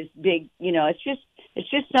got this big, it's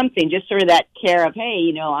just something, just sort of that care of,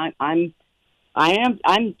 hey,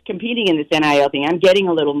 I'm competing in this NIL thing. I'm getting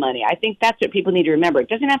a little money. I think that's what people need to remember. It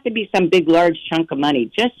doesn't have to be some big, large chunk of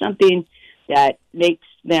money. Just something that makes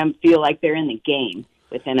them feel like they're in the game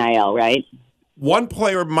with NIL, right? One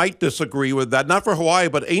player might disagree with that, not for Hawaii,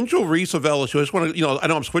 but Angel Reese of LSU. I just want to, I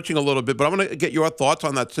know I'm switching a little bit, but I'm going to get your thoughts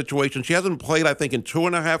on that situation. She hasn't played, I think, in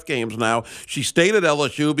 2.5 games now. She stayed at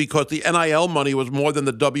LSU because the NIL money was more than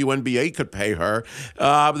the WNBA could pay her.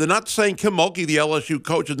 They're not saying, Kim Mulkey, the LSU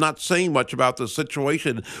coach, is not saying much about the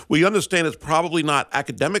situation. We understand it's probably not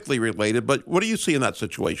academically related, but what do you see in that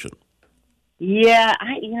situation? Yeah,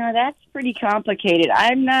 that's pretty complicated.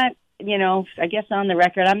 I'm not, I guess on the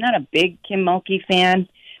record, I'm not a big Kim Mulkey fan.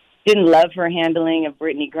 Didn't love her handling of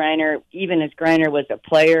Brittany Griner, even as Griner was a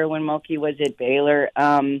player when Mulkey was at Baylor.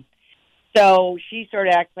 So she sort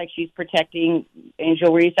of acts like she's protecting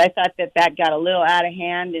Angel Reese. I thought that got a little out of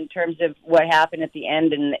hand in terms of what happened at the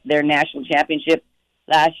end in their national championship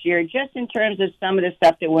last year. Just in terms of some of the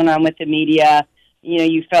stuff that went on with the media,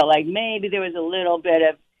 you felt like maybe there was a little bit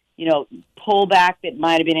of pullback that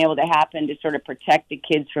might have been able to happen to sort of protect the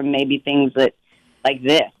kids from maybe things that like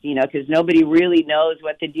this, because nobody really knows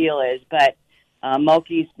what the deal is. But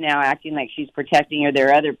Mulkey's now acting like she's protecting her.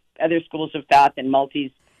 There are other schools have thought that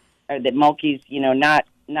Mulkey's, not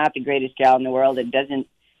the greatest gal in the world. It doesn't,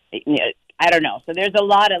 I don't know. So there's a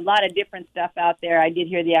lot of different stuff out there. I did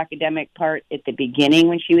hear the academic part at the beginning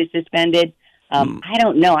when she was suspended. I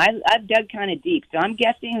don't know. I've dug kind of deep, so I'm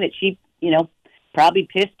guessing that she, probably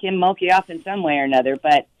pissed Kim Mulkey off in some way or another,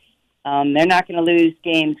 but they're not going to lose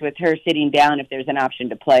games with her sitting down if there's an option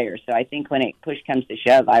to play her. So I think when push comes to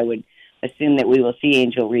shove, I would assume that we will see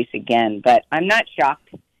Angel Reese again. But I'm not shocked,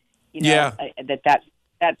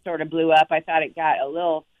 that sort of blew up. I thought it got a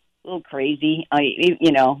little crazy,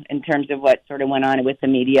 in terms of what sort of went on with the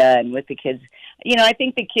media and with the kids. I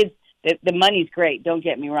think the kids, the money's great. Don't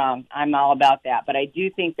get me wrong. I'm all about that. But I do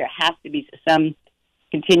think there has to be some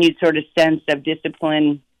continued sort of sense of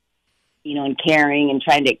discipline, and caring and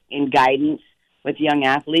in guidance with young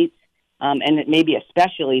athletes. And maybe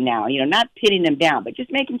especially now, not pitting them down, but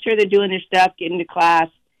just making sure they're doing their stuff, getting to class,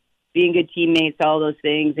 being good teammates, all those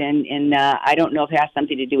things. And I don't know if it has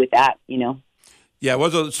something to do with that, Yeah,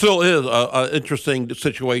 it still is an interesting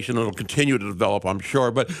situation. It'll continue to develop, I'm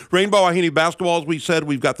sure. But Rainbow Wahine basketball, as we said,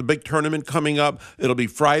 we've got the big tournament coming up. It'll be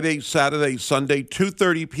Friday, Saturday, Sunday,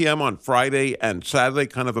 2:30 p.m. on Friday and Saturday,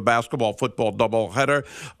 kind of a basketball-football doubleheader.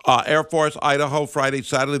 Air Force, Idaho, Friday,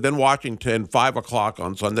 Saturday, then Washington, 5 o'clock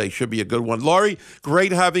on Sunday. Should be a good one. Laurie,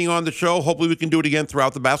 great having you on the show. Hopefully we can do it again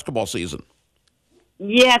throughout the basketball season.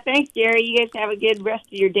 Yeah, thanks, Gary. You guys have a good rest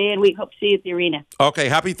of your day and week. Hope to see you at the arena. Okay,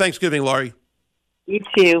 happy Thanksgiving, Laurie. You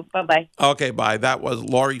too. Bye-bye. Okay, bye. That was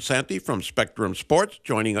Laurie Santi from Spectrum Sports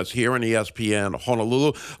joining us here on ESPN Honolulu.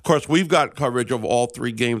 Of course, we've got coverage of all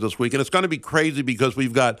 3 games this week, and it's going to be crazy because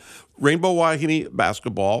we've got Rainbow Wahine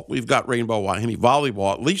basketball. We've got Rainbow Wahine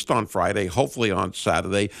volleyball, at least on Friday, hopefully on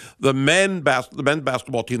Saturday. The men's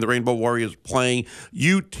basketball team, the Rainbow Warriors, playing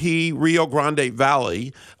UT Rio Grande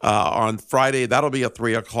Valley on Friday. That'll be a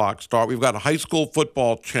 3 o'clock start. We've got high school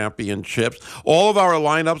football championships. All of our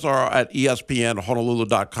lineups are at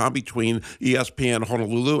ESPNHonolulu.com between ESPN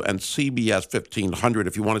Honolulu and CBS 1500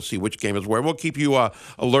 if you want to see which game is where. We'll keep you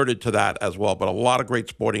alerted to that as well. But a lot of great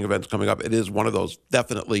sporting events coming up. It is one of those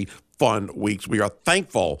definitely fun weeks. We are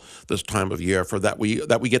thankful this time of year for that we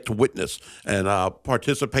get to witness and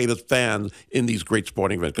participate as fans in these great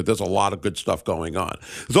sporting events because there's a lot of good stuff going on.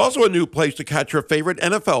 There's also a new place to catch your favorite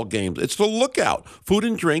NFL games. It's the Locquiao Food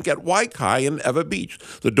and Drink at Waikai in Ewa Beach.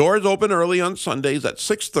 The doors open early on Sundays at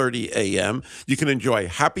 6:30 a.m. You can enjoy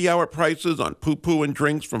happy hour prices on poo-poo and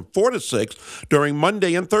drinks from 4 to 6 during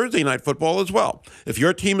Monday and Thursday night football as well. If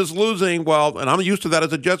your team is losing, well, and I'm used to that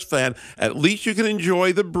as a Jets fan, at least you can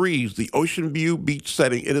enjoy the breeze, the ocean view beach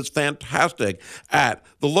setting. It is fantastic at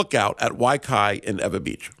the Lookout at Waikai in Ewa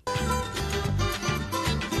Beach.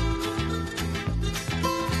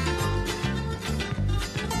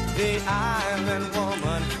 The Island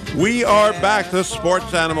Woman. We are back to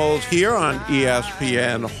Sports Animals here on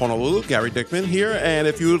ESPN Honolulu. Gary Dickman here. And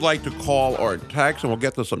if you would like to call or text, and we'll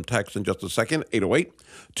get to some text in just a second,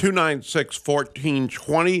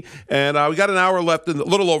 808-296-1420. And we got an hour left, a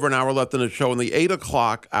little over an hour left in the show in the 8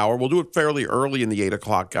 o'clock hour. We'll do it fairly early in the 8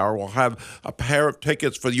 o'clock hour. We'll have a pair of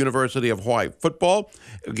tickets for the University of Hawaii football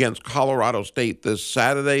against Colorado State this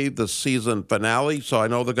Saturday, the season finale. So I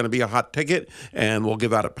know they're going to be a hot ticket, and we'll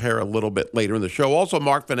give out a pair a little bit later in the show. Also,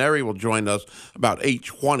 Mark Veneri will join us about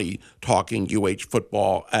 8:20 talking UH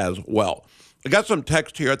football as well. I got some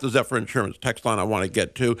text here at the Zephyr Insurance text line I want to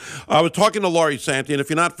get to. I was talking to Laurie Santi, and if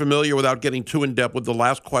you're not familiar, without getting too in-depth with the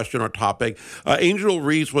last question or topic, Angel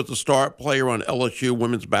Reese was the star player on LSU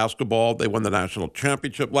women's basketball. They won the national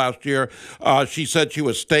championship last year. She said she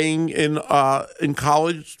was staying in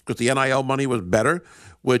college because the NIL money was better,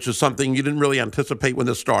 which is something you didn't really anticipate when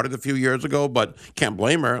this started a few years ago, but can't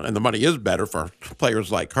blame her, and the money is better for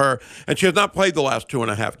players like her. And she has not played the last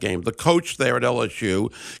 2.5 games. The coach there at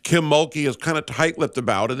LSU, Kim Mulkey, is kind of tight-lipped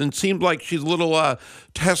about it, and seems like she's a little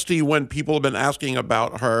testy when people have been asking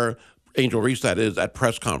about her, Angel Reese, that is, at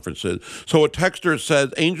press conferences. So a texter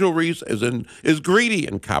says Angel Reese is greedy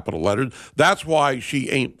in capital letters. That's why she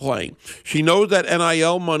ain't playing. She knows that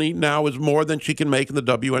NIL money now is more than she can make in the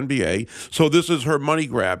WNBA, so this is her money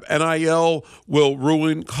grab. NIL will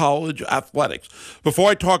ruin college athletics. Before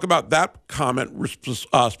I talk about that comment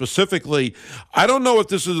specifically, I don't know if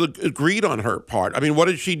this is a greed on her part. I mean, what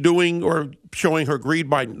is she doing or showing her greed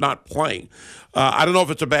by not playing? I don't know if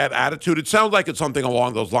it's a bad attitude. It sounds like it's something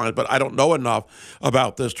along those lines, but I don't know enough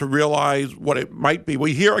about this to realize what it might be.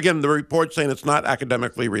 We hear, again, the report saying it's not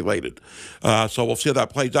academically related. So we'll see how that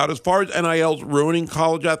plays out. As far as NIL's ruining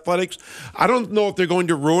college athletics, I don't know if they're going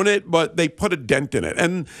to ruin it, but they put a dent in it.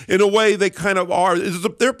 And in a way, they kind of are.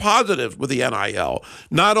 They're positive with the NIL,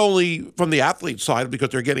 not only from the athlete side because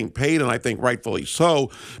they're getting paid, and I think rightfully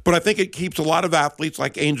so, but I think it keeps a lot of athletes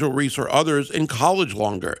like Angel Reese or others in college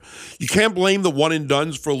longer. You can't blame the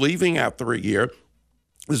one-and-dones for leaving after a year.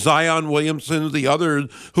 Zion Williamson, the others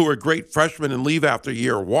who are great freshmen and leave after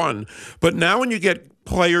year one. But now when you get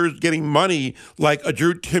players getting money like a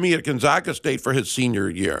Drew Timme at Gonzaga State for his senior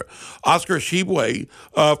year, Oscar Tshiebwe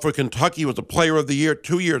for Kentucky was a player of the year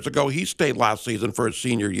 2 years ago. He stayed last season for his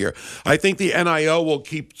senior year. I think the NIL will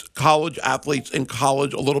keep college athletes in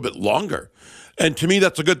college a little bit longer. And to me,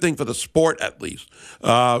 that's a good thing for the sport, at least.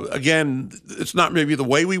 Again, it's not maybe the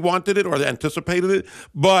way we wanted it or anticipated it,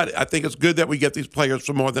 but I think it's good that we get these players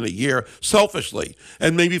for more than a year, selfishly.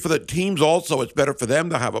 And maybe for the teams also, it's better for them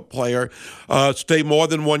to have a player stay more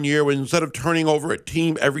than 1 year. Instead of turning over a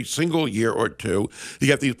team every single year or two, you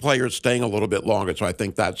get these players staying a little bit longer. So I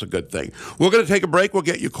think that's a good thing. We're going to take a break. We'll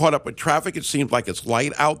get you caught up with traffic. It seems like it's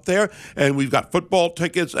light out there, and we've got football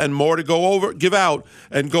tickets and more to give out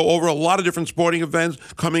and go over a lot of different sporting events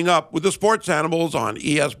coming up with the Sports Animals on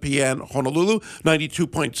ESPN Honolulu,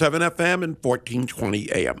 92.7 FM and 1420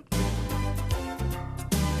 AM.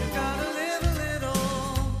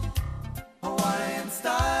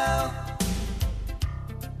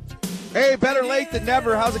 Hey, better late than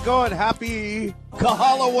never. How's it going? Happy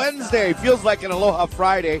Kahala Wednesday. Feels like an Aloha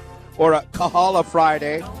Friday or a Kahala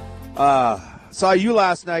Friday. Saw you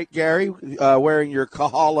last night, Gary, wearing your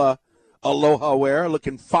Kahala Aloha wear,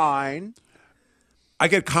 looking fine. I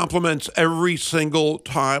get compliments every single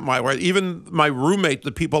time I wear it. Even my roommates,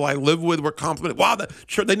 the people I live with, were complimenting. Wow, that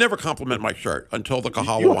shirt. They never compliment my shirt until the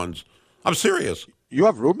Kahala ones. I'm serious. You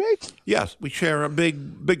have roommates? Yes, we share a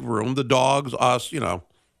big room. The dogs, us, All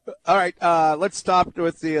right, let's stop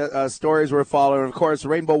with the stories we're following. Of course,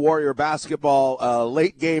 Rainbow Warrior basketball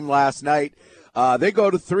late game last night. They go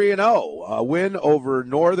to 3-0, a win over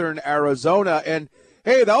Northern Arizona. And,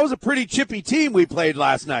 hey, that was a pretty chippy team we played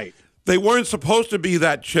last night. They weren't supposed to be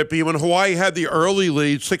that chippy. When Hawaii had the early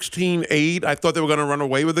lead, 16-8, I thought they were going to run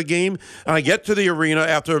away with the game. And I get to the arena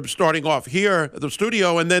after starting off here at the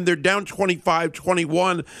studio, and then they're down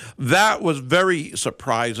 25-21. That was very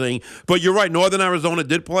surprising. But you're right, Northern Arizona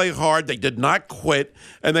did play hard. They did not quit,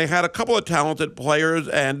 and they had a couple of talented players,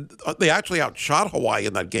 and they actually outshot Hawaii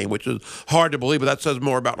in that game, which is hard to believe, but that says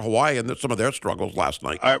more about Hawaii and some of their struggles last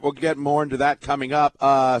night. All right, we'll get more into that coming up.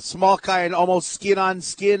 Small kind, almost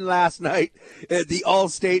skin-on-skin last night at the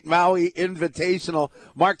All-State Maui Invitational.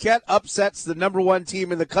 Marquette upsets the number one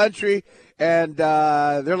team in the country, and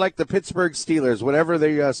they're like the Pittsburgh Steelers. Whenever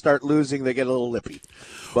they start losing, they get a little lippy.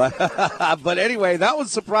 But anyway, that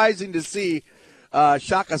was surprising to see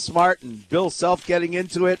Shaka Smart and Bill Self getting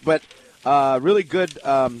into it, but really good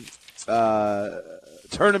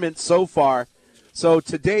tournament so far. So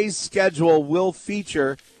today's schedule will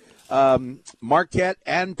feature Marquette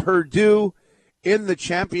and Purdue in the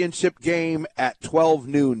championship game at 12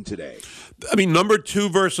 noon today. I mean, number 2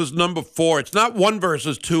 versus number 4. It's not 1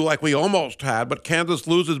 versus 2 like we almost had, but Kansas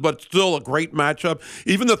loses, but still a great matchup.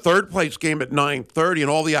 Even the third-place game at 9:30 and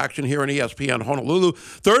all the action here on ESPN Honolulu.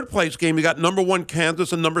 Third-place game, you got number 1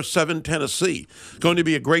 Kansas and number 7 Tennessee. Going to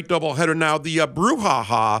be a great doubleheader. Now, the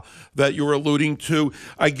brouhaha that you were alluding to,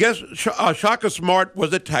 I guess Shaka Smart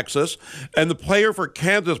was at Texas, and the player for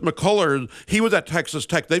Kansas, McCullers, he was at Texas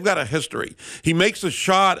Tech. They've got a history. He He makes a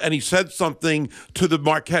shot, and he said something to the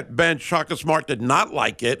Marquette bench. Shaka Smart did not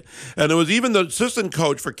like it. And it was even the assistant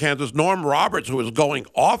coach for Kansas, Norm Roberts, who was going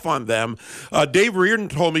off on them. Dave Reardon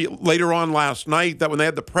told me later on last night that when they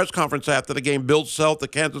had the press conference after the game, Bill Self, the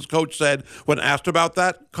Kansas coach, said when asked about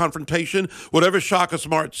that confrontation, whatever Shaka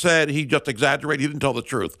Smart said, he just exaggerated. He didn't tell the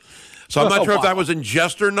truth. So I'm not sure if that was in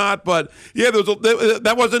jest or not, but yeah,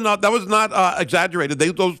 that was not exaggerated.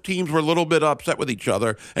 Those teams were a little bit upset with each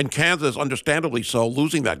other, and Kansas, understandably so,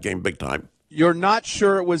 losing that game big time. You're not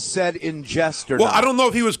sure it was said in jest or not? Well, I don't know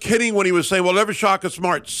if he was kidding when he was saying, whatever Shaka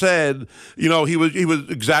Smart said, he was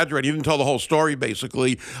exaggerating. He didn't tell the whole story,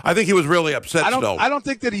 basically. I think he was really upset still. I don't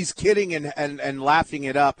think that he's kidding and laughing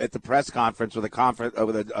it up at the press conference with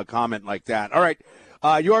a comment like that. All right.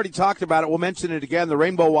 You already talked about it. We'll mention it again. The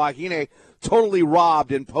Rainbow Wahine totally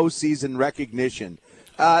robbed in postseason recognition.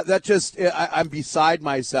 I'm beside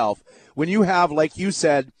myself. When you have, like you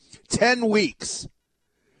said, 10 weeks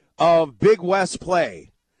of Big West play,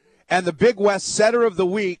 and the Big West setter of the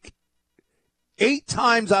week, 8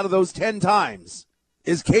 times out of those 10 times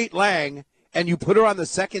is Kate Lang, and you put her on the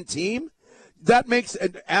second team, that makes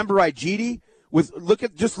Amber Igidi look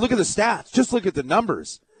at the stats, just look at the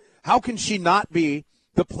numbers. How can she not be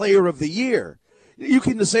the player of the year? You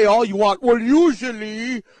can say all you want. Well,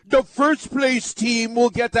 usually the first place team will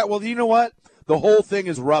get that. Well, you know what? The whole thing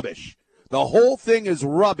is rubbish. The whole thing is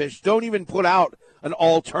rubbish. Don't even put out an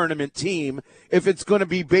all-tournament team if it's going to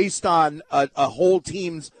be based on a whole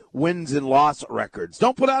team's wins and loss records.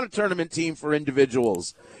 Don't put out a tournament team for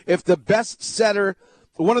individuals. If the best setter,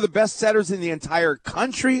 one of the best setters in the entire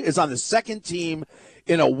country, is on the second team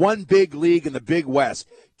in a one big league in the Big West,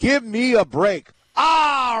 give me a break.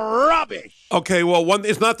 Rubbish. Okay, well,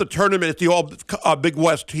 it's not the tournament. It's the all Big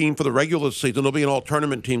West team for the regular season. There'll be an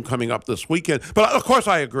all-tournament team coming up this weekend. But, of course,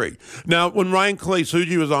 I agree. Now, when Ryan Kalei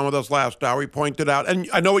Tsuji was on with us last hour, he pointed out, and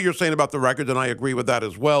I know what you're saying about the records, and I agree with that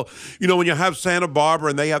as well. When you have Santa Barbara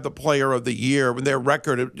and they have the player of the year, when their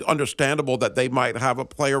record, it's understandable that they might have a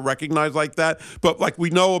player recognized like that. But, like we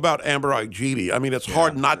know about Amber Igidi, I mean, it's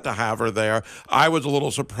hard not to have her there. I was a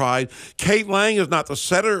little surprised. Kate Lang is not the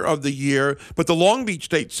setter of the year, but the Long Beach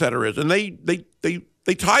State setter is, and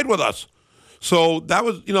they tied with us. So that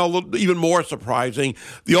was, a little, even more surprising.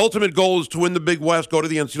 The ultimate goal is to win the Big West, go to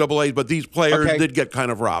the NCAA, but these players did get kind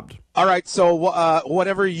of robbed. All right, so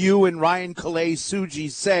whatever you and Ryan Kalei Tsuji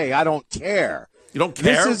say, I don't care. You don't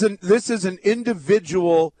care? This is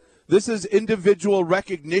individual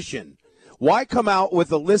recognition. Why come out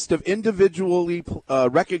with a list of individually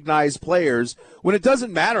recognized players when it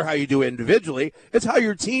doesn't matter how you do individually? It's how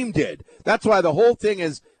your team did. That's why the whole thing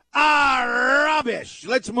is rubbish.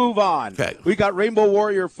 Let's move on. Okay. We got Rainbow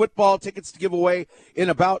Warrior football tickets to give away in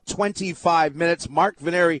about 25 minutes. Mark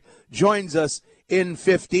Veneri joins us in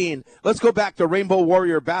 15. Let's go back to Rainbow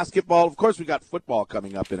Warrior basketball. Of course, we got football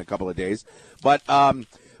coming up in a couple of days. But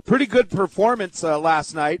pretty good performance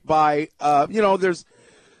last night by, there's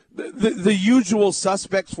the usual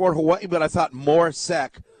suspects for Hawaii, but I thought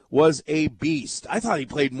Morsek was a beast. I thought he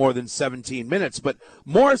played more than 17 minutes, but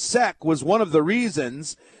Morsek was one of the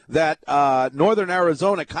reasons that Northern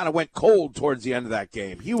Arizona kind of went cold towards the end of that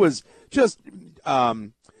game. He was just,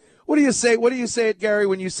 what do you say? What do you say, Gary,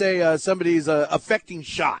 when you say somebody's affecting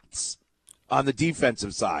shots on the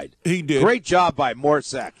defensive side? He did. Great job by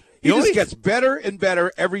Morsek. He just gets better and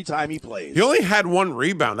better every time he plays. He only had one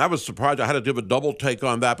rebound. That was surprising. I had to do a double take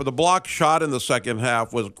on that. But the block shot in the second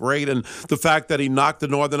half was great. And the fact that he knocked the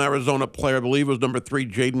Northern Arizona player, I believe it was number 3,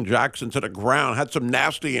 Jaden Jackson, to the ground, had some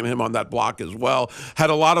nasty in him on that block as well.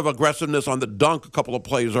 Had a lot of aggressiveness on the dunk a couple of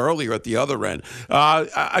plays earlier at the other end.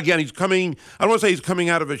 Again, he's coming, I don't want to say he's coming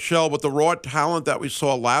out of his shell, but the raw talent that we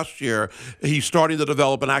saw last year, he's starting to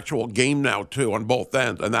develop an actual game now, too, on both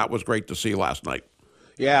ends. And that was great to see last night.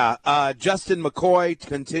 Yeah, Justin McCoy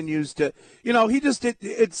continues to, he just did,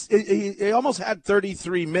 he almost had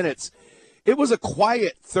 33 minutes. It was a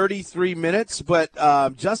quiet 33 minutes, but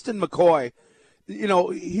Justin McCoy,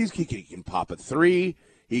 he can pop a three.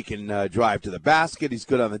 He can drive to the basket. He's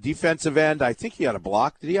good on the defensive end. I think he had a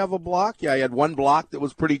block. Did he have a block? Yeah, he had one block that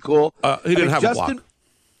was pretty cool. He didn't have a block.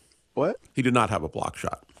 What? He did not have a block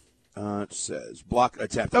shot. It says block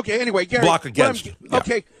attempt. Okay, anyway, Gary. Block against.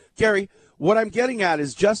 Okay, Gary. What I'm getting at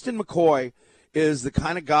is Justin McCoy is the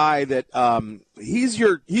kind of guy that he's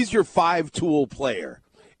your 5-tool player,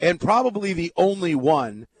 and probably the only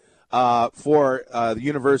one for the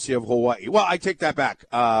University of Hawaii. Well, I take that back.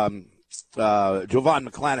 Jovan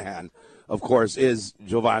McClanahan, of course, is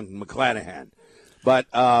Jovan McClanahan. But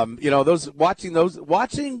those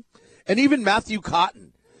watching, and even Matthew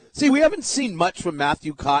Cotton. See, we haven't seen much from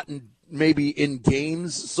Matthew Cotton maybe in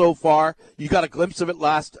games so far. You got a glimpse of it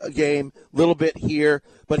last game, a little bit here.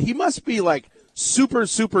 But he must be, like, super,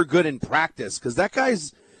 super good in practice because that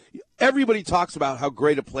guy's – everybody talks about how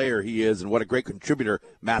great a player he is and what a great contributor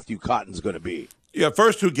Matthew Cotton's going to be. Yeah,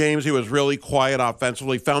 first two games he was really quiet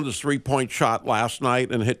offensively. Found his three-point shot last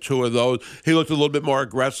night and hit two of those. He looked a little bit more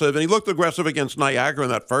aggressive, and he looked aggressive against Niagara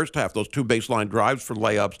in that first half, those two baseline drives for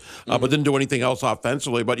layups, but didn't do anything else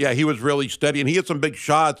offensively. But, yeah, he was really steady, and he hit some big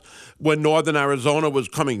shots when Northern Arizona was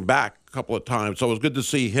coming back a couple of times. So it was good to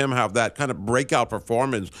see him have that kind of breakout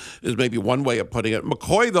performance is maybe one way of putting it.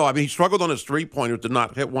 McCoy, though, I mean, he struggled on his three-pointers, did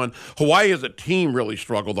not hit one. Hawaii as a team really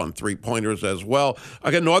struggled on three-pointers as well.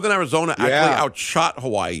 Again, Northern Arizona actually outshot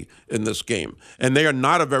Hawaii in this game, and they are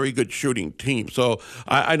not a very good shooting team. So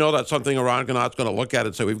I know that's something Aranganat's going to look at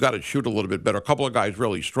and say, we've got to shoot a little bit better. A couple of guys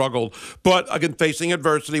really struggled. But, again, facing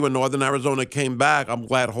adversity when Northern Arizona came back, I'm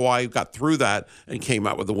glad Hawaii got through that and came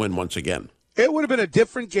out with a win once again. It would have been a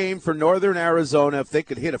different game for Northern Arizona if they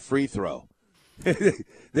could hit a free throw.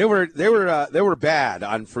 They were bad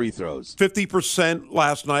on free throws. 50%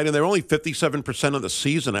 last night, and they're only 57% of the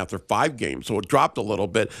season after 5 games, so it dropped a little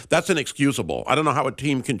bit. That's inexcusable. I don't know how a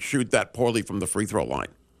team can shoot that poorly from the free throw line.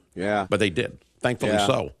 Yeah, but they did. Thankfully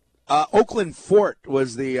so. Oakland Fort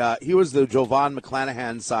was he was the Jovan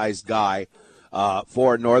McClanahan-sized guy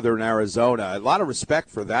for Northern Arizona. A lot of respect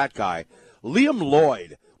for that guy. Liam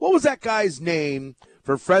Lloyd. What was that guy's name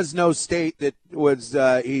for Fresno State that was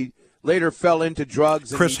he later fell into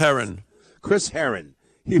drugs? Chris Herron. Chris Herron.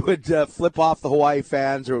 He would flip off the Hawaii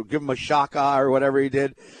fans or give them a shaka or whatever he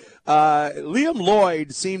did. Liam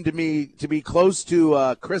Lloyd seemed to me to be close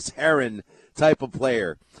to Chris Herron type of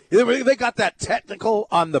player. They got that technical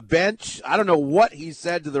on the bench. I don't know what he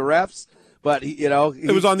said to the refs, but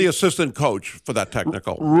it was on the assistant coach for that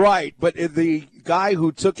technical. Right, but the guy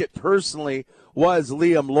who took it personally was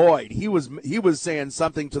Liam Lloyd. He was saying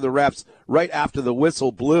something to the refs right after the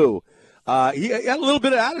whistle blew. He had a little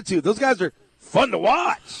bit of attitude. Those guys are fun to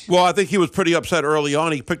watch. Well, I think he was pretty upset early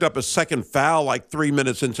on. He picked up a second foul like 3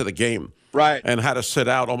 minutes into the game. Right. And had to sit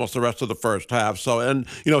out almost the rest of the first half. So, and,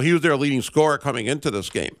 he was their leading scorer coming into this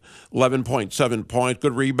game. 11.7 points,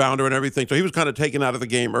 good rebounder and everything. So he was kind of taken out of the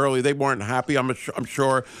game early. They weren't happy, I'm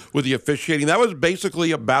sure, with the officiating. That was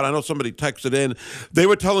basically about, I know somebody texted in, they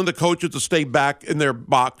were telling the coaches to stay back in their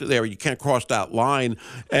box there. You can't cross that line.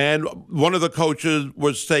 And one of the coaches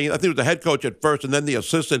was saying, I think it was the head coach at first and then the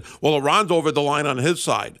assistant, well, Iran's over the line on his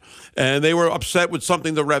side. And they were upset with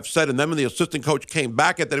something the ref said. And then when the assistant coach came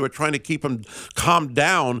back at that, they were trying to keep him calmed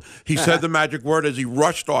down. He said the magic word as he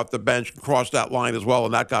rushed off the bench and crossed that line as well,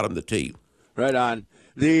 and that got him the tee. Right on.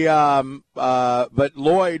 But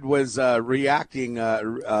Lloyd was reacting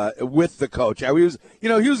with the coach. He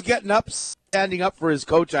was getting up, standing up for his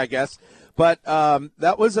coach, I guess. But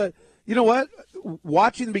that was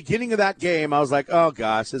watching the beginning of that game, I was like, oh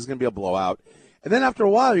gosh, this is going to be a blowout. And then after a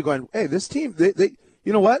while, you're going, hey, this team, they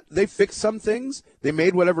you know what? They fixed some things. They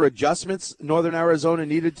made whatever adjustments Northern Arizona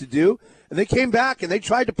needed to do. And they came back and they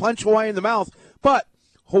tried to punch Hawaii in the mouth. But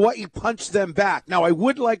Hawaii punched them back. Now, I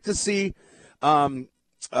would like to see Bernardo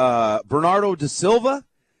da Silva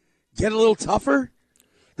get a little tougher.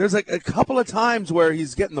 There's like a couple of times where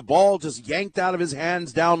he's getting the ball just yanked out of his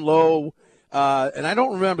hands down low. And I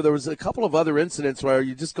don't remember. There was a couple of other incidents where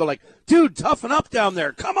you just go like, dude, toughen up down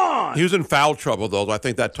there. Come on. He was in foul trouble, though. I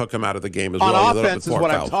think that took him out of the game as well. On offense is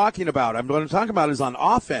what I'm talking about. What I'm talking about is on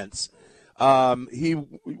offense. It's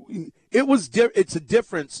a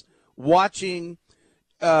difference watching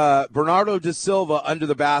Bernardo da Silva under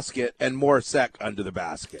the basket and Morsek under the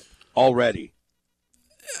basket already.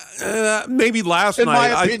 Maybe last night. In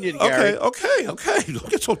my opinion, Gary. Okay. Don't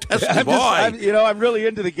get so testy, boy. I'm really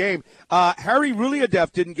into the game. Harry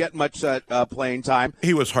Ruliadev didn't get much playing time.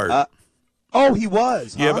 He was hurt. He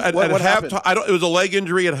was. Huh? Yeah, but at halftime, it was a leg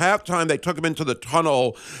injury. At halftime, they took him into the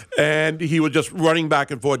tunnel, and he was just running back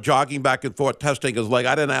and forth, jogging back and forth, testing his leg.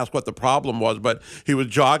 I didn't ask what the problem was, but he was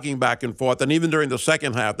jogging back and forth. And even during the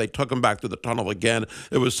second half, they took him back to the tunnel again.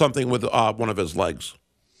 It was something with one of his legs.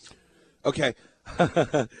 Okay.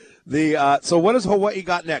 So what does Hawaii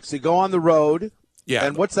got next? They go on the road. Yeah.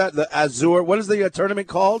 And what's that? The Azure. What is the tournament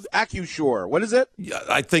called? AccuShore. What is it? Yeah,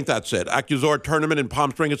 I think that's it. AccuShore tournament in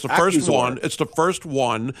Palm Springs. It's the first one. It's the first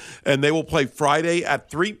one, and they will play Friday at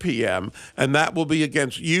 3 p.m., and that will be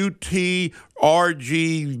against UTRG,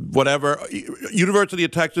 whatever, University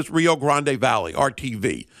of Texas, Rio Grande Valley,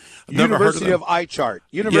 RTV. University of iChart.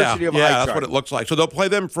 University of iChart. Yeah, that's what it looks like. So they'll play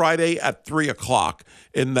them Friday at 3 o'clock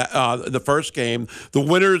in the first game. The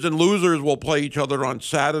winners and losers will play each other on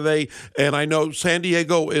Saturday. And I know San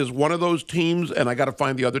Diego is one of those teams, and I got to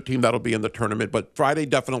find the other team that'll be in the tournament. But Friday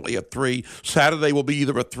definitely at 3. Saturday will be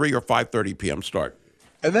either a 3 or 5:30 p.m. start.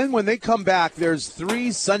 And then when they come back, there's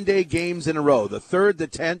 3 Sunday games in a row, the 3rd, the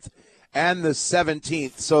 10th, and the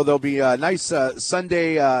 17th. So there'll be a nice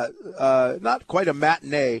Sunday, not quite a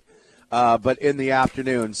matinee, but in the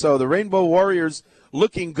afternoon. So the Rainbow Warriors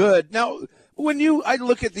looking good. Now, when I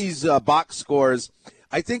look at these box scores,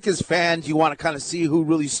 I think as fans you want to kind of see who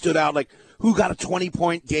really stood out, like who got a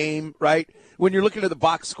 20-point game, right? When you're looking at the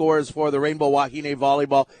box scores for the Rainbow Wahine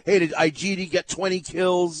volleyball, hey, did Igidi get 20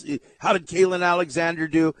 kills? How did Kaylin Alexander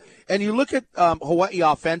do? And you look at Hawaii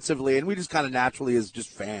offensively, and we just kind of naturally, as just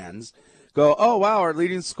fans, go, oh, wow, our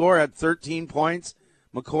leading scorer had 13 points.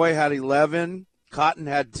 McCoy had 11. Cotton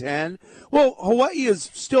had 10. Well, Hawaii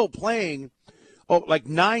is still playing like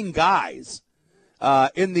 9 guys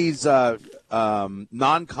in these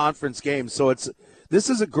non-conference games. So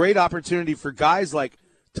this is a great opportunity for guys like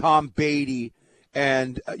Tom Beatty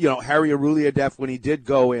and Harry Aruliadef when he did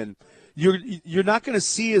go in. You're not going to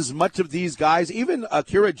see as much of these guys. Even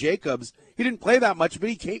Akira Jacobs, he didn't play that much, but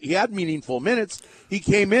he had meaningful minutes. He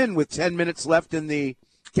came in with 10 minutes left in the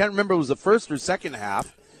can't remember if it was the first or second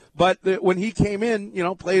half, but when he came in,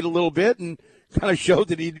 played a little bit and kind of showed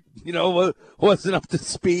that he wasn't up to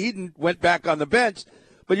speed and went back on the bench.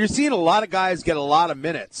 But you're seeing a lot of guys get a lot of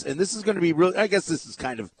minutes, and this is going to be really. I guess this is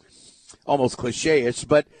kind of almost cliche-ish,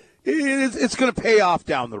 but it's going to pay off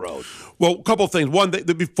down the road. Well, a couple of things. One,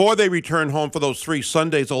 before they return home for those 3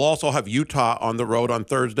 Sundays, they'll also have Utah on the road on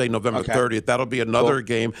Thursday, November 30th. That'll be another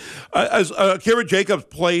game. As Kira Jacobs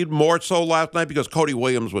played more so last night because Cody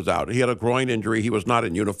Williams was out. He had a groin injury. He was not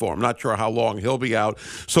in uniform. Not sure how long he'll be out.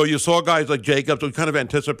 So you saw guys like Jacobs. We kind of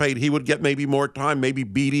anticipate he would get maybe more time, maybe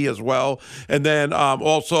Beatty as well. And then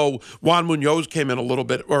also Juan Munoz came in a little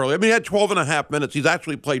bit early. I mean, he had 12 and a half minutes. He's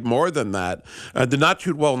actually played more than that. Did not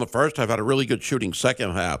shoot well in the first half, had a really good shooting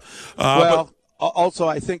second half. Also,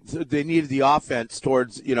 I think they needed the offense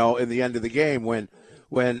towards, in the end of the game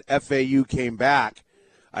when FAU came back.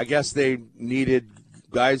 I guess they needed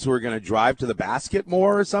guys who were going to drive to the basket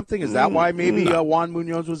more or something. Is that why maybe Juan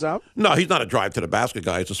Munoz was out? No, he's not a drive to the basket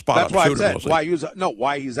guy. It's a spot-up shooter. That's why I said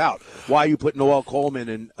why he's out. Why you put Noel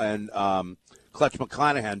Coleman and Clutch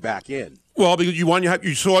McClanahan back in. Well, because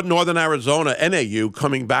you saw Northern Arizona, NAU,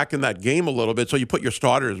 coming back in that game a little bit, so you put your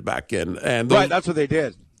starters back in. Right, that's what they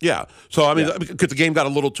did. Yeah. So, I mean, because the game got a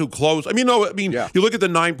little too close. You look at the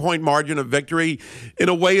 9-point margin of victory. In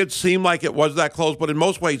a way, it seemed like it was that close, but in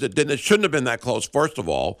most ways it didn't. It shouldn't have been that close, first of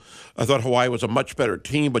all. I thought Hawaii was a much better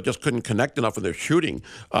team, but just couldn't connect enough with their shooting.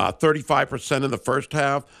 35% in the first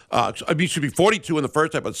half. It should be 42 in the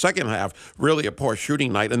first half, but second half, really a poor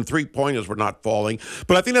shooting night, and 3-pointers were not falling.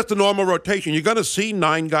 But I think that's the normal rotation. You're going to see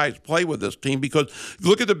 9 guys play with this team because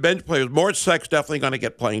look at the bench players. Morsek's definitely going to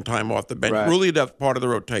get playing time off the bench. Right. Really, that's part of the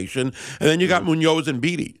rotation. And then you got Munoz and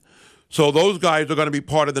Beatty. So those guys are going to be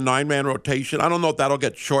part of the 9-man rotation. I don't know if that'll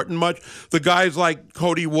get shortened much. The guys like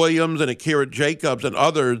Cody Williams and Akira Jacobs and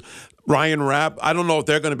others, Ryan Rapp, I don't know if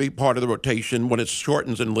they're going to be part of the rotation when it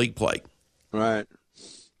shortens in league play. Right.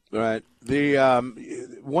 The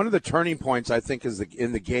one of the turning points, I think,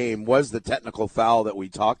 in the game was the technical foul that we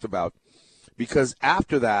talked about. Because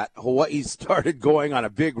after that, Hawaii started going on a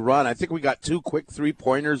big run. I think we got 2 quick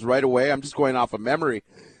 3-pointers right away. I'm just going off of memory.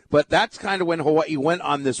 But that's kind of when Hawaii went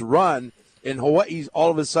on this run, and Hawaii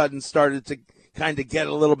all of a sudden started to kind of get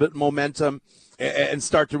a little bit momentum and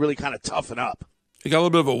start to really kind of toughen up. They got a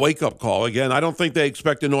little bit of a wake-up call. Again, I don't think they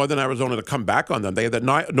expected Northern Arizona to come back on them.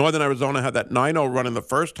 Northern Arizona had that 9-0 run in the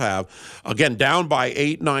first half. Again, down by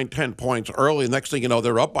 8, 9, 10 points early. Next thing you know,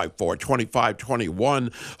 they're up by 4,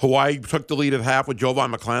 25-21. Hawaii took the lead at half with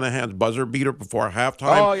Jovan McClanahan's buzzer beater before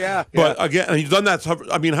halftime. Oh, yeah. But again, he's done that.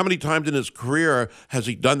 I mean, how many times in his career has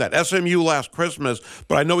he done that? SMU last Christmas,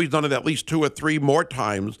 but I know he's done it at least 2 or 3 more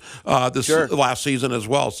times last season as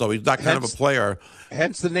well. So he's that kind of a player.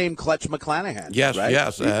 Hence the name Clutch McClanahan. Yes, right?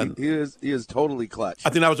 yes. And he is totally clutch. I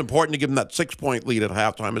think that was important to give them that 6-point lead at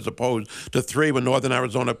halftime as opposed to 3 when Northern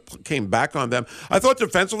Arizona came back on them. I thought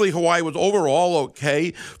defensively Hawaii was overall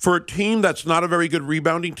okay. For a team that's not a very good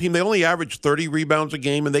rebounding team, they only averaged 30 rebounds a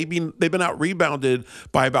game, and they've been out-rebounded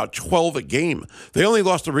by about 12 a game. They only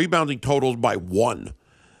lost the rebounding totals by 1.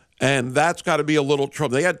 And that's got to be a little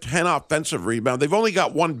trouble. They had 10 offensive rebounds. They've only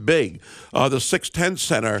got one big, the 6'10"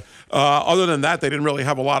 center. Other than that, they didn't really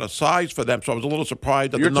have a lot of size for them, so I was a little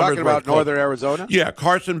surprised that the numbers were You're talking about Northern Arizona? Yeah,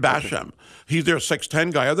 Carson Basham. He's their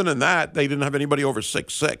 6'10" guy. Other than that, they didn't have anybody over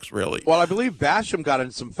 6'6", really. Well, I believe Basham got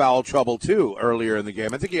in some foul trouble, too, earlier in the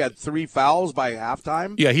game. I think he had 3 fouls by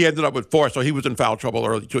halftime. Yeah, he ended up with 4, so he was in foul trouble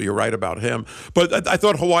early, too. You're right about him. But I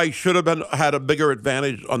thought Hawaii should have had a bigger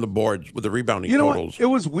advantage on the boards with the rebounding totals. What? It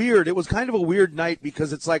was weird. It was kind of a weird night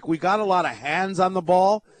because it's like we got a lot of hands on the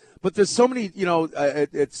ball, but there's so many,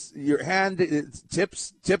 it's your hand it's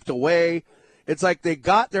tipped away. It's like they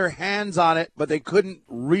got their hands on it, but they couldn't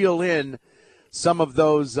reel in some of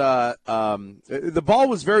those. The ball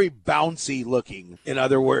was very bouncy looking, in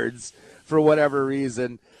other words, for whatever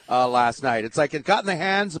reason last night. It's like it got in the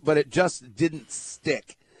hands, but it just didn't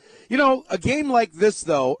stick. A game like this,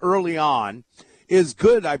 though, early on, is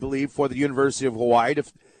good, I believe, for the University of Hawaii.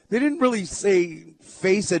 They didn't really say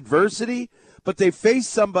face adversity, but they face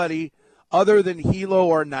somebody other than Hilo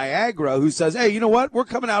or Niagara who says, hey, you know what? We're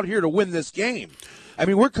coming out here to win this game. I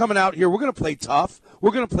mean, we're coming out here. We're going to play tough.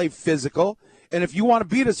 We're going to play physical. And if you want to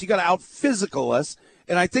beat us, you got to out-physical us.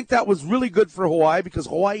 And I think that was really good for Hawaii because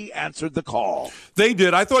Hawaii answered the call. They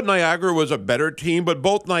did. I thought Niagara was a better team, but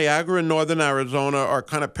both Niagara and Northern Arizona are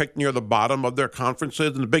kind of picked near the bottom of their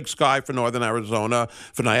conferences. And the Big Sky for Northern Arizona,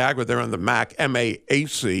 for Niagara, they're in the MAC,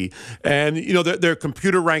 MAAC. And, their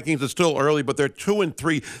computer rankings are still early, but they're 2 and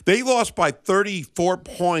 3. They lost by 34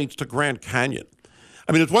 points to Grand Canyon.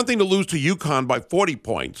 I mean, it's one thing to lose to UConn by 40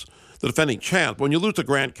 points. The defending champ. When you lose to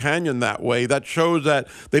Grand Canyon that way, that shows that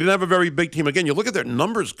they didn't have a very big team. Again, you look at their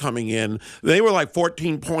numbers coming in, they were like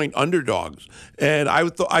 14-point underdogs. And I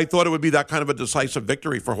thought it would be that kind of a decisive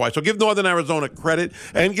victory for Hawaii. So give Northern Arizona credit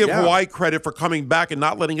and give Hawaii credit for coming back and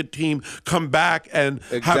not letting a team come back and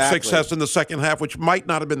have success in the second half, which might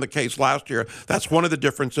not have been the case last year. That's one of the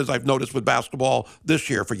differences I've noticed with basketball this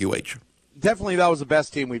year for UH. Definitely that was the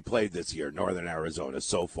best team we played this year, Northern Arizona,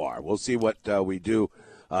 so far. We'll see what we do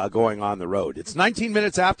going on the road. It's 19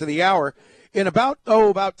 minutes after the hour. In about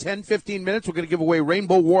 10, 15 minutes, we're going to give away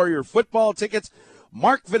Rainbow Warrior football tickets.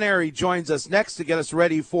 Mark Veneri joins us next to get us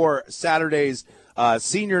ready for Saturday's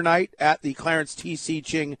senior night at the Clarence T.C.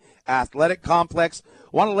 Ching Athletic Complex.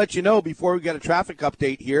 Want to let you know before we get a traffic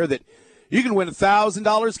update here that you can win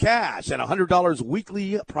 $1,000 cash and $100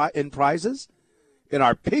 weekly in prizes in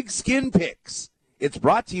our Pigskin Picks. It's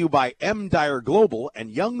brought to you by M. Dyer Global and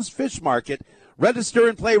Young's Fish Market. Register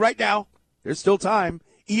and play right now. There's still time.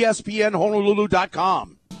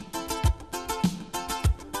 ESPNHonolulu.com.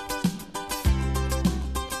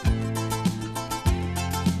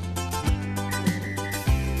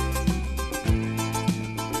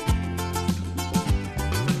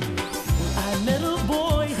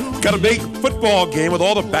 Got a big football game with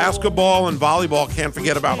all the basketball and volleyball. Can't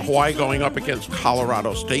forget about Hawaii going up against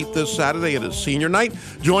Colorado State this Saturday. It is senior night.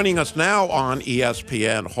 Joining us now on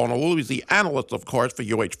ESPN Honolulu. He's the analyst, of course, for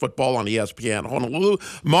UH football on ESPN Honolulu.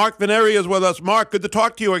 Mark Veneri is with us. Mark, good to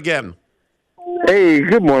talk to you again. Hey,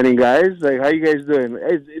 good morning, guys. How you guys doing?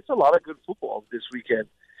 It's a lot of good football this weekend.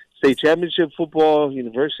 State championship football,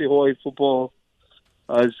 University of Hawaii football.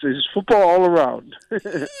 It's football all around.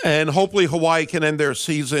 And hopefully Hawaii can end their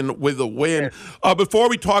season with a win. Before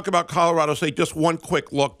we talk about Colorado State, just one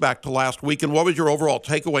quick look back to last week. And what was your overall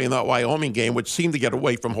takeaway in that Wyoming game, which seemed to get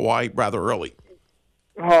away from Hawaii rather early?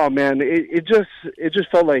 Oh, man, it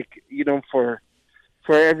just felt like, for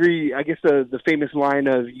every, I guess the famous line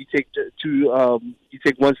of you take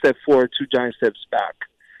one step forward, 2 giant steps back.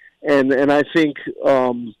 And I think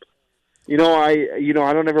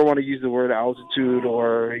I don't ever want to use the word altitude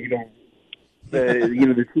or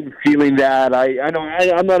the team feeling that. I know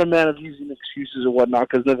I'm not a man of using excuses or whatnot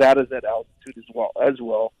because Nevada's at altitude as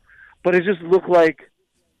well. But it just looked like,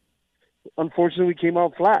 unfortunately, we came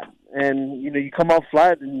out flat. And you come out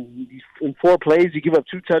flat, and in 4 plays you give up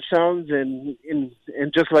 2 touchdowns, and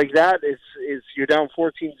just like that, it's you're down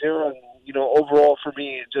 14-0. And overall for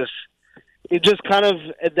me, it just kind of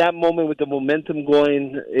at that moment with the momentum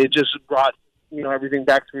going, it just brought everything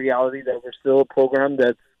back to reality that we're still a program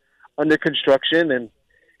that's under construction,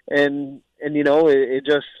 and it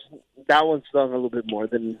just that one stung a little bit more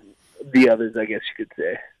than the others, I guess you could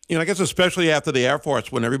say. I guess especially after the Air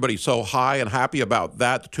Force, when everybody's so high and happy about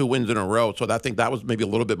that, the 2 wins in a row. So I think that was maybe a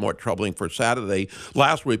little bit more troubling for Saturday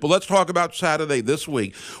last week. But let's talk about Saturday this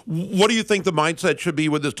week. What do you think the mindset should be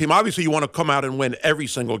with this team? Obviously, you want to come out and win every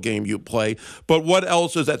single game you play. But what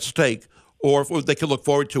else is at stake, or if they can look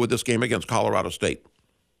forward to with this game against Colorado State?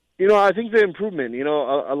 I think the improvement,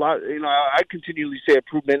 a lot, I continually say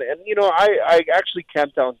improvement. And, I actually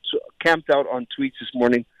camped out on tweets this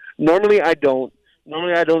morning Normally I don't.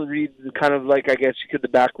 Normally I don't read the kind of like, I guess you could, the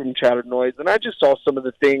backroom chatter noise. And I just saw some of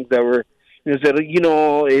the things that were, said,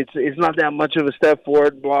 it's not that much of a step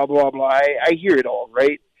forward, blah, blah, blah. I hear it all,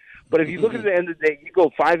 right? But if you look at the end of the day, you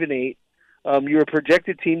go 5-8. You're a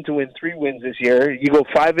projected team to win 3 wins this year. You go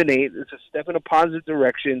 5-8. It's a step in a positive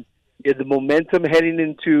direction. You have the momentum heading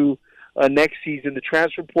into next season. The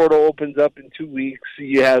transfer portal opens up in 2 weeks.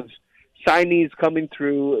 You have signees coming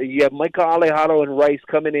through. You have Michael Alejado and Rice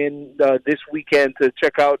coming in this weekend to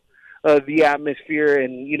check out the atmosphere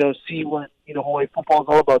and, see what, Hawaii football is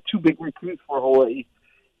all about. 2 big recruits for Hawaii.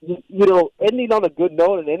 Ending on a good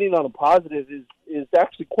note and ending on a positive is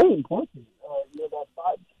actually quite important.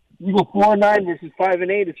 You go 4-9 versus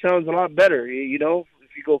 5-8, it sounds a lot better. If you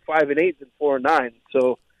go 5-8 than 4-9.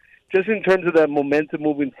 So, just in terms of that momentum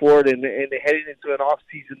moving forward and heading into an off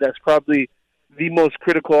season, that's probably the most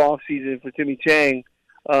critical off season for Timmy Chang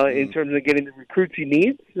in terms of getting the recruits he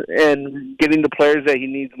needs and getting the players that he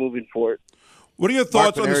needs moving forward. What are your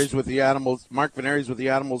thoughts Mark on Veneri's with the Animals? Mark Veneri's with the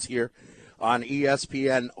Animals here on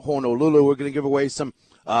ESPN Honolulu. We're going to give away some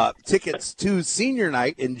tickets to senior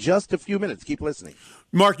night in just a few minutes. Keep listening.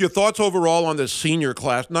 Mark, your thoughts overall on this senior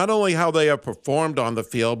class, not only how they have performed on the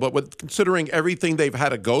field, but with considering everything they've had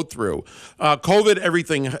to go through. COVID,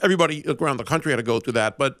 everybody around the country had to go through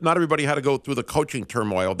that, but not everybody had to go through the coaching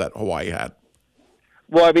turmoil that Hawaii had.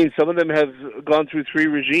 Well, I mean, some of them have gone through 3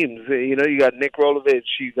 regimes. You got Nick Rolovich,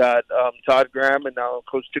 you got Todd Graham, and now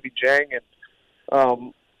Coach Timmy Chang.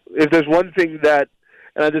 And if there's one thing that,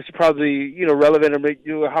 and this is probably, relevant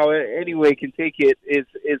or how any way can take it, is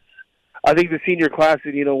I think the senior class,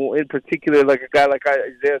 in particular, like a guy like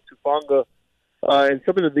Isaiah Tufanga and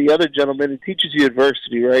some of the other gentlemen, it teaches you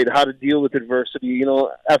adversity, right? How to deal with adversity.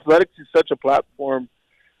 Athletics is such a platform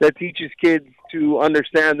that teaches kids to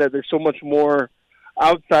understand that there's so much more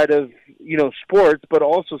outside of, sports, but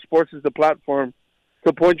also sports is the platform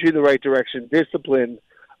to point you in the right direction. Discipline,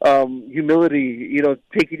 humility,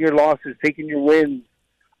 taking your losses, taking your wins.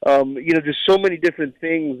 There's so many different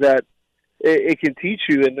things that it can teach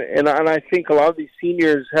you, and I think a lot of these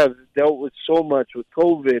seniors have dealt with so much with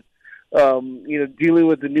COVID, dealing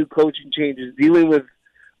with the new coaching changes, dealing with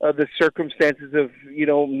the circumstances of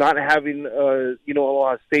not having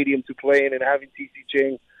a stadium to play in and having TC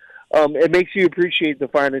Chang. It makes you appreciate the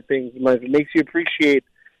finer things in life. It makes you appreciate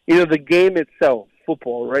the game itself,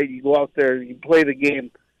 football, right? You go out there, you play the game,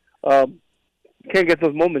 can't get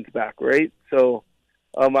those moments back, right? So.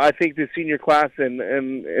 I think the senior class and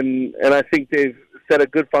I think they've set a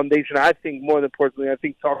good foundation. I think more importantly,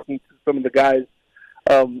 talking to some of the guys,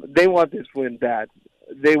 they want this win bad.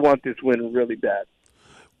 They want this win really bad.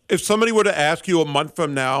 If somebody were to ask you a month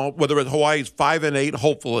from now, whether it's Hawaii's 5-8,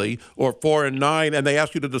 hopefully, or 4-9, and they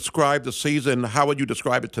ask you to describe the season, how would you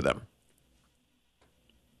describe it to them?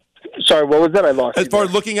 Sorry, what was that? I lost. As far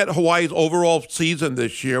as looking at Hawaii's overall season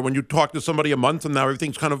this year, when you talk to somebody a month from now,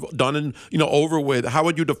 everything's kind of done and over with. How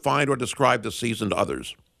would you define or describe the season to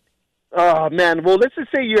others? Oh man, well, let's just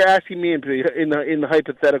say you're asking me in the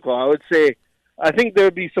hypothetical. I would say I think there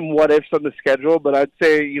would be some what ifs on the schedule, but I'd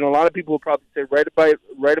say a lot of people will probably say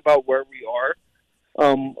right about where we are,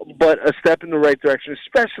 but a step in the right direction,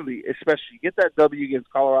 especially get that W against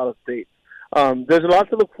Colorado State. There's a lot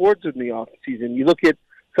to look forward to in the off season. You look at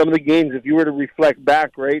some of the games, if you were to reflect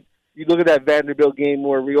back, right, you look at that Vanderbilt game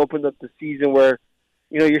where we opened up the season where,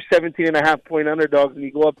 you're 17.5-point underdogs and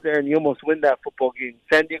you go up there and you almost win that football game.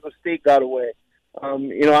 San Diego State got away.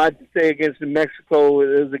 I'd say against New Mexico,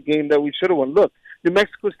 it was a game that we should have won. Look, New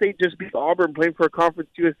Mexico State just beat Auburn playing for a Conference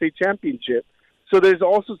USA championship. So there's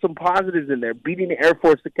also some positives in there. Beating the Air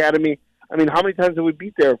Force Academy. I mean, how many times have we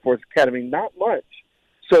beat the Air Force Academy? Not much.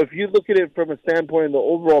 So if you look at it from a standpoint of the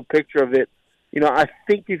overall picture of it, I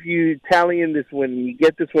think if you tally in this win, you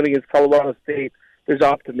get this win against Colorado State, there's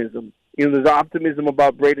optimism. There's optimism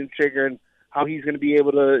about Braden Trigger and how he's going to be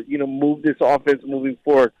able to, move this offense moving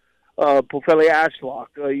forward. Pofele Ashlock,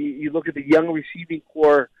 you look at the young receiving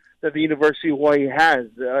core that the University of Hawaii has.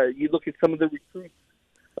 You look at some of the recruits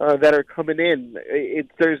that are coming in.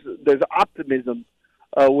 There's optimism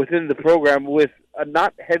within the program with a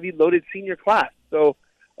not heavy loaded senior class. So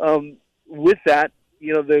with that,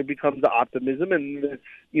 there becomes the optimism, and it's,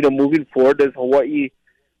 moving forward as Hawaii,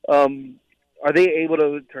 are they able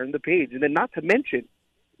to turn the page? And then, not to mention,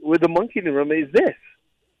 with the monkey in the room is this: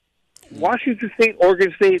 Washington State,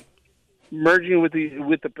 Oregon State merging with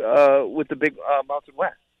the big Mountain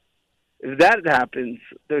West. If that happens,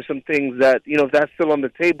 there's some things that if that's still on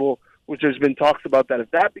the table, which there's been talks about that. If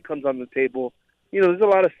that becomes on the table, there's a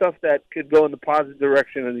lot of stuff that could go in the positive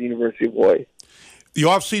direction of the University of Hawaii. The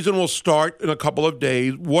offseason will start in a couple of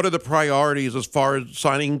days. What are the priorities as far as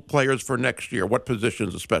signing players for next year? What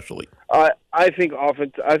positions especially? I think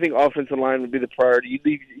offensive line would be the priority.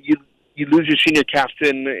 You lose your senior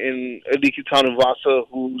captain in Aliki Tanuvasa,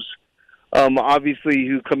 who's obviously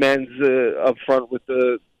who commands up front with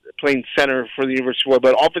the playing center for the University of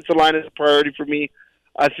Hawaii. But offensive line is a priority for me.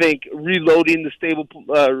 I think reloading the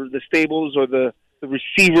stables or the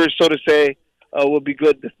receivers, so to say, will be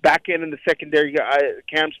good. The back end and the secondary,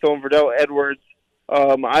 Cam Stone, Verdell Edwards.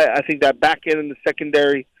 I think that back end and the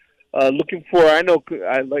secondary, looking for, I know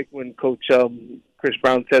I like when Coach Chris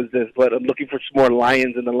Brown says this, but I'm looking for some more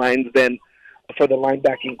lions in the Lions den for the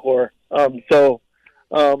linebacking core.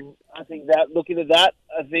 I think that, looking at that,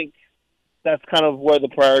 I think that's kind of where the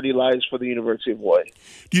priority lies for the University of Hawaii.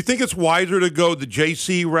 Do you think it's wiser to go the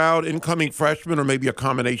JC route, incoming freshman, or maybe a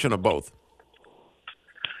combination of both?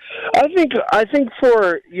 I think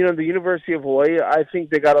for the University of Hawaii, I think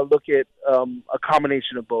they got to look at a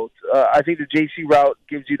combination of both. I think the JC route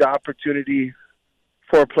gives you the opportunity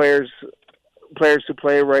for players to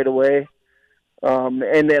play right away,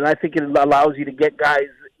 and then I think it allows you to get guys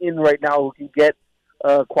in right now who can get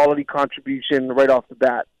quality contribution right off the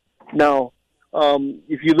bat. Now,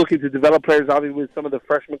 if you're looking to develop players, obviously with some of the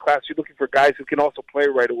freshman class, you're looking for guys who can also play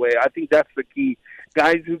right away. I think that's the key.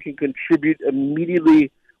 Guys who can contribute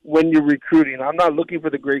immediately when you're recruiting. I'm not looking for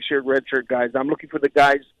the gray shirt, red shirt guys. I'm looking for the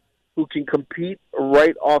guys who can compete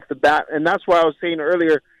right off the bat. And that's why I was saying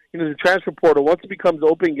earlier, the transfer portal, once it becomes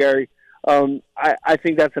open, Gary, I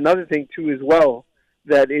think that's another thing too as well,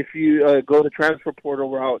 that if you go the transfer portal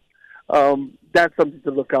route, that's something to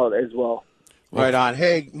look out as well. Right on.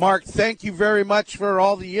 Hey, Mark, thank you very much for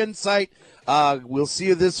all the insight. We'll see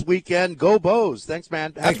you this weekend. Go Bows. Thanks,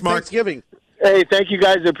 man. Happy Thanksgiving. Hey, thank you,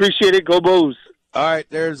 guys. Appreciate it. Go Bows. All right,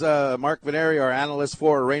 there's Mark Veneri, our analyst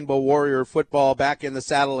for Rainbow Warrior football, back in the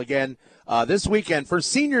saddle again this weekend for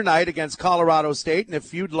senior night against Colorado State. And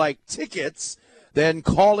if you'd like tickets, then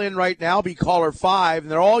call in right now. Be caller 5,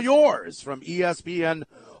 and they're all yours from ESPN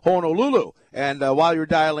Honolulu. And while you're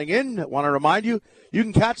dialing in, I want to remind you, you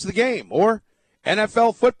can catch the game or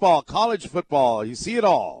NFL football, college football. You see it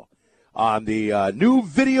all on the new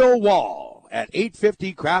video wall at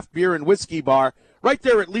 850 Craft Beer and Whiskey Bar, right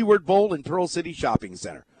there at Leeward Bowl and Pearl City Shopping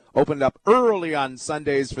Center. Opened up early on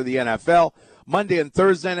Sundays for the NFL. Monday and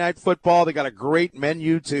Thursday night football. They got a great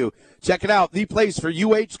menu too. Check it out. The place for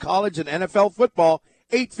UH college and NFL football,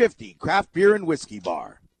 850 Craft Beer and Whiskey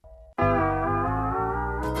Bar.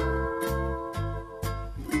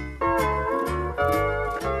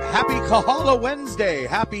 Happy Kahala Wednesday.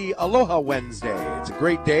 Happy Aloha Wednesday. It's a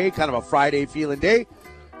great day, kind of a Friday feeling day.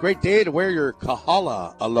 Great day to wear your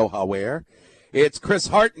Kahala Aloha wear. It's Chris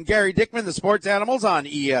Hart and Gary Dickman, the sports animals on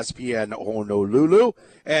ESPN Honolulu.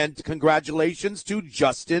 And congratulations to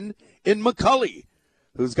Justin in McCully,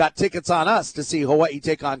 who's got tickets on us to see Hawaii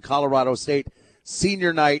take on Colorado State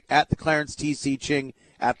senior night at the Clarence T.C. Ching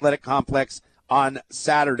Athletic Complex on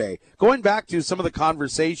Saturday. Going back to some of the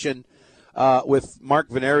conversation with Mark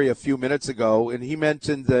Veneri a few minutes ago, and he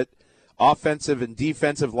mentioned that offensive and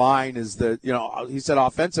defensive line is he said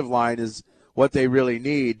offensive line is what they really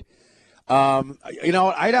need.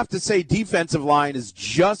 I'd have to say defensive line is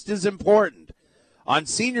just as important. On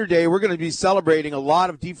senior day, we're going to be celebrating a lot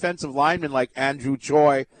of defensive linemen like Andrew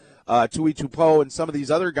Choi, Tui Tupo, and some of these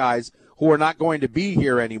other guys who are not going to be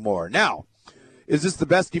here anymore. Now, is this the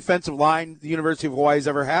best defensive line the University of Hawaii has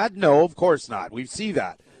ever had? No, of course not. We see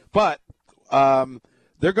that. But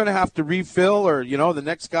they're going to have to refill, or, the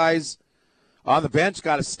next guys on the bench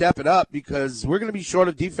got to step it up, because we're going to be short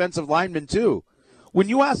of defensive linemen too. When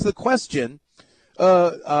you ask the question,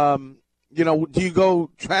 do you go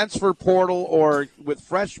transfer portal or with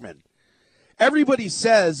freshmen? Everybody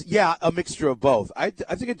says, yeah, a mixture of both. I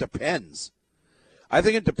think it depends. I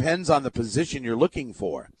think it depends on the position you're looking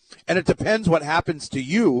for. And it depends what happens to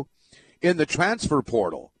you in the transfer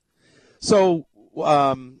portal. So,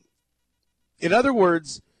 in other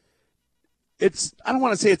words, I don't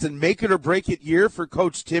want to say it's a make it or break it year for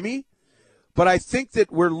Coach Timmy, but I think that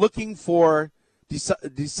we're looking for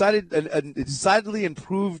decidedly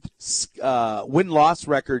improved win-loss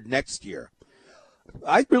record next year.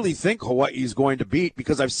 I really think Hawaii is going to beat,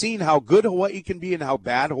 because I've seen how good Hawaii can be and how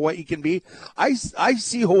bad Hawaii can be. I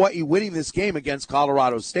see Hawaii winning this game against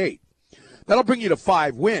Colorado State. That'll bring you to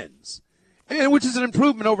 5 wins, which is an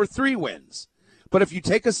improvement over 3 wins. But if you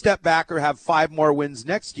take a step back or have 5 more wins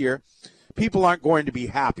next year, people aren't going to be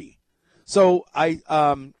happy. So I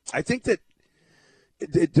think that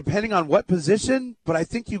depending on what position, but I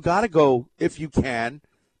think you got to go, if you can,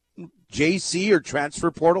 JC or transfer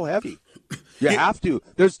portal heavy. You have to.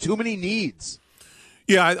 There's too many needs.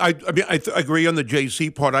 Yeah, I agree on the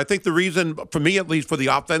JC part. I think the reason, for me at least, for the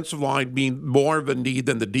offensive line being more of a need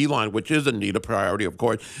than the D line, which is a need, a priority, of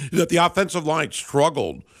course, is that the offensive line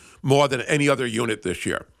struggled more than any other unit this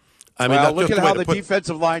year. I mean, well, look at how the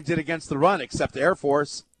defensive line did against the run, except Air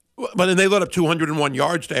Force. But then they let up 201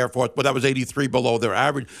 yards to Air Force, but that was 83 below their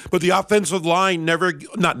average. But the offensive line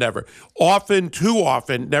often, too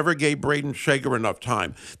often, never gave Braden Shager enough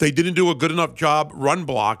time. They didn't do a good enough job run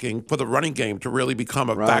blocking for the running game to really become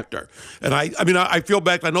a factor. And I feel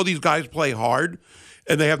bad. I know these guys play hard,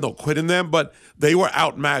 and they have no quit in them, but they were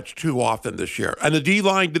outmatched too often this year. And the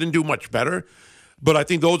D-line didn't do much better. But I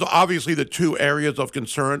think those are obviously the two areas of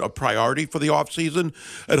concern, of priority for the offseason,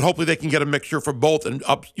 and hopefully they can get a mixture for both and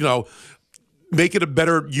make it a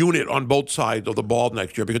better unit on both sides of the ball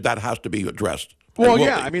next year, because that has to be addressed. Well,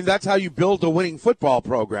 yeah, I mean, that's how you build a winning football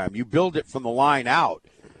program. You build it from the line out.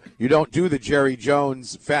 You don't do the Jerry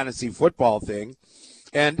Jones fantasy football thing.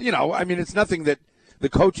 And, it's nothing that the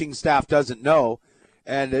coaching staff doesn't know.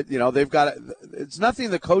 And, it's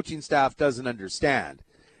nothing the coaching staff doesn't understand.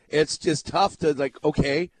 It's just tough to,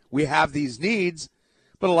 okay, we have these needs,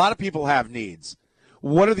 but a lot of people have needs.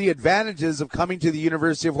 What are the advantages of coming to the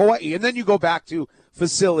University of Hawaii? And then you go back to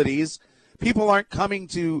facilities. People aren't coming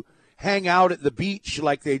to hang out at the beach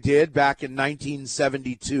like they did back in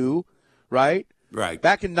 1972, right? Right.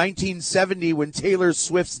 Back in 1970 when Taylor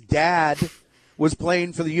Swift's dad was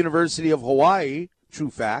playing for the University of Hawaii, true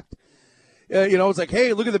fact, it's like,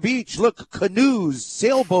 hey, look at the beach. Look, canoes,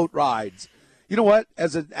 sailboat rides. You know what?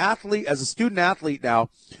 As an athlete, as a student athlete now,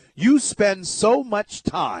 you spend so much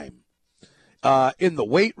time in the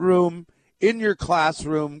weight room, in your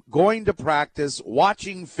classroom, going to practice,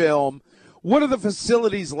 watching film. What are the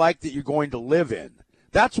facilities like that you're going to live in?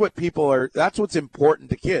 That's what that's what's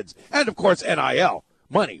important to kids. And, of course, NIL,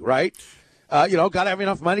 money, right? Got to have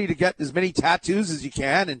enough money to get as many tattoos as you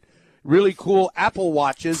can and really cool Apple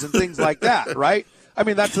Watches and things like that, right? I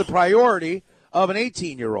mean, that's the priority of an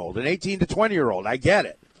 18-year-old, an 18 to 20-year-old. I get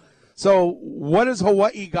it. So what has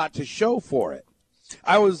Hawaii got to show for it?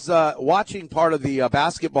 I was watching part of the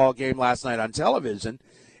basketball game last night on television,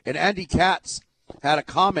 and Andy Katz had a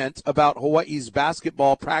comment about Hawaii's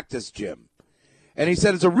basketball practice gym. And he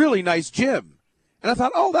said it's a really nice gym. And I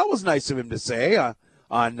thought, oh, that was nice of him to say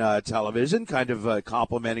on television, kind of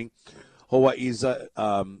complimenting Hawaii's,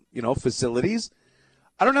 facilities.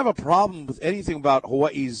 I don't have a problem with anything about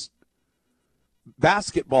Hawaii's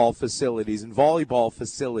basketball facilities and volleyball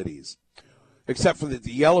facilities, except for that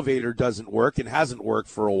the elevator doesn't work and hasn't worked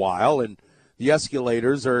for a while, and the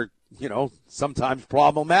escalators are, sometimes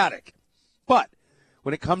problematic. But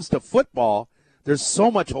when it comes to football, there's so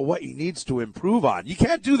much Hawaii needs to improve on. You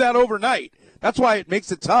can't do that overnight. That's why it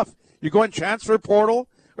makes it tough. You're going transfer portal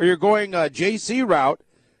or you're going JC route.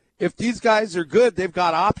 If these guys are good, they've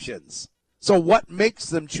got options. So what makes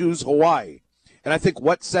them choose Hawaii? And I think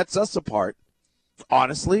what sets us apart,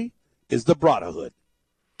 honestly, is the brotherhood.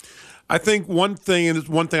 I think one thing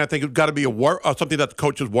I think has got to be something that the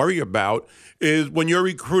coaches worry about is when you're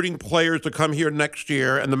recruiting players to come here next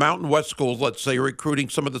year, and the Mountain West schools, let's say, are recruiting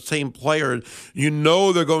some of the same players,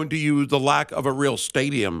 they're going to use the lack of a real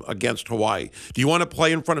stadium against Hawaii. Do you want to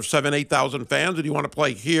play in front of 7,000, 8,000 fans, or do you want to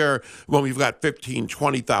play here when we've got 15,000,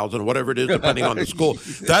 20,000, whatever it is, depending on the school?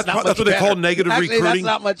 That's what they call negative recruiting. That's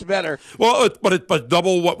not much better. Well, but it's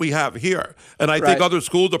double what we have here. And I think other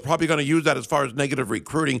schools are probably going to use that as far as negative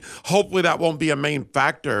recruiting. Hopefully that won't be a main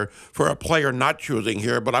factor for a player not choosing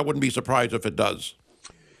here, but I wouldn't be surprised if it does.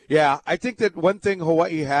 Yeah, I think that one thing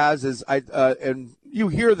Hawaii has is, and you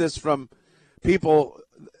hear this from people,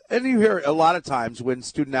 and you hear a lot of times when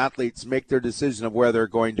student athletes make their decision of where they're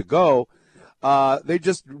going to go, they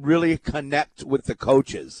just really connect with the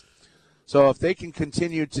coaches. So if they can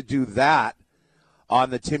continue to do that on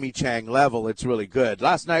the Timmy Chang level, it's really good.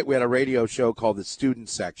 Last night we had a radio show called The Student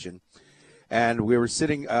Section, and we were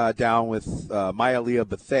sitting down with Maialia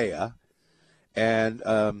Bethea. And,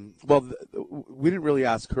 we didn't really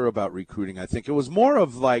ask her about recruiting. I think it was more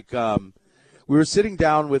of like we were sitting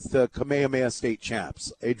down with the Kamehameha State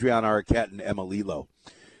champs, Adriana Arquette and Emma Lilo.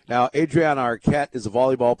 Now, Adriana Arquette is a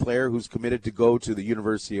volleyball player who's committed to go to the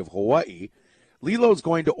University of Hawaii. Lilo's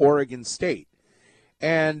going to Oregon State.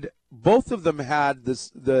 And both of them had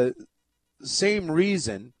the same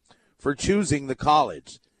reason for choosing the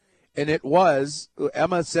college. And it was,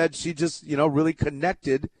 Emma said she just, really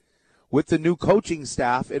connected with the new coaching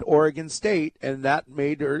staff at Oregon State, and that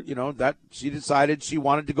made her, that she decided she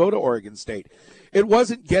wanted to go to Oregon State. It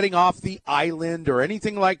wasn't getting off the island or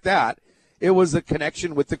anything like that. It was a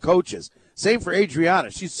connection with the coaches. Same for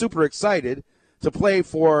Adriana. She's super excited to play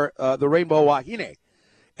for the Rainbow Wahine.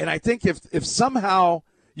 And I think if somehow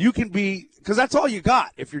you can be, because that's all you got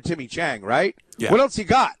if you're Timmy Chang, right? Yeah. What else you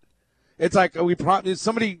got? It's like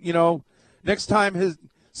somebody, next time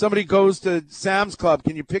somebody goes to Sam's Club,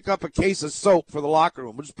 can you pick up a case of soap for the locker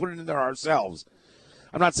room? We'll just put it in there ourselves.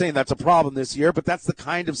 I'm not saying that's a problem this year, but that's the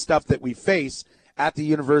kind of stuff that we face at the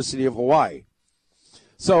University of Hawaii.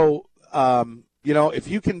 So, if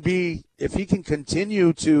he can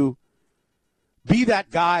continue to be that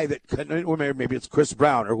guy or maybe it's Chris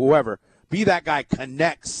Brown or whoever, be that guy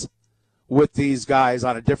connects with these guys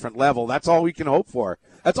on a different level. That's all we can hope for.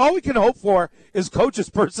 That's all we can hope for is coach's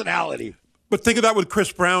personality. But think of that with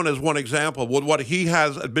Chris Brown as one example. With what he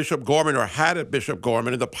has at Bishop Gorman or had at Bishop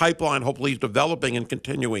Gorman, and the pipeline hopefully he's developing and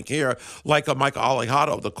continuing here, like a Mike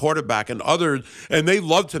Alejado, the quarterback, and others, and they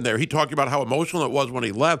loved him there. He talked about how emotional it was when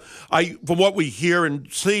he left. From what we hear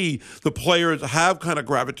and see, the players have kind of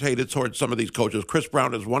gravitated towards some of these coaches. Chris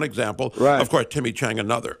Brown is one example. Right. Of course, Timmy Chang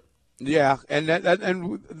another. Yeah, and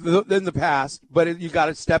in the past, but you got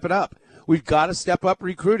to step it up. We've got to step up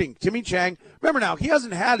recruiting. Timmy Chang, remember now, he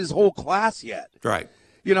hasn't had his whole class yet. Right.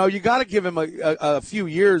 You got to give him a few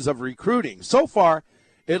years of recruiting. So far,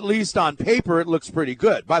 at least on paper, it looks pretty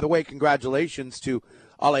good. By the way, congratulations to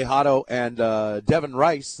Alejado and Devin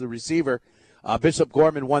Rice, the receiver. Bishop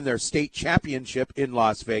Gorman won their state championship in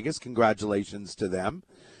Las Vegas. Congratulations to them.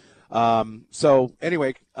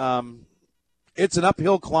 Anyway, it's an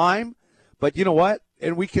uphill climb, but you know what?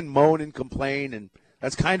 And we can moan and complain, and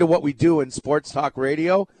that's kind of what we do in sports talk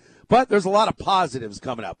radio. But there's a lot of positives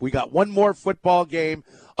coming up. We got one more football game,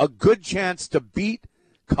 a good chance to beat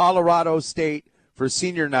Colorado State for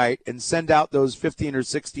senior night and send out those 15 or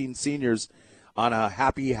 16 seniors on a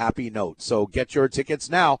happy, happy note. So get your tickets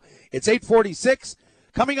now. It's 8:46.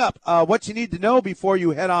 Coming up, what you need to know before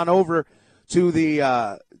you head on over to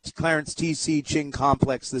the Clarence T.C. Ching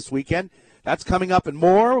Complex this weekend. That's coming up and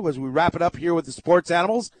more as we wrap it up here with the Sports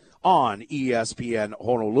Animals on ESPN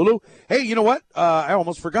Honolulu. Hey, you know what? I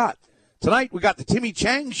almost forgot. Tonight we got the Timmy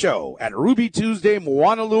Chang Show at Ruby Tuesday,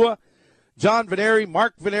 Moanalua. John Veneri,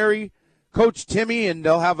 Mark Veneri, Coach Timmy, and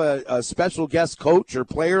they'll have a special guest coach or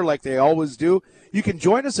player like they always do. You can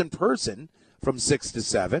join us in person from 6 to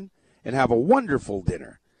 7 and have a wonderful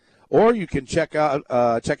dinner. Or you can check it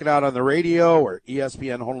out on the radio or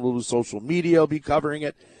ESPN Honolulu social media will be covering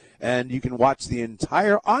it. And you can watch the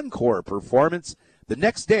entire encore performance the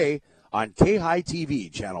next day on K-High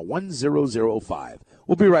TV, channel 1005.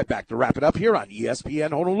 We'll be right back to wrap it up here on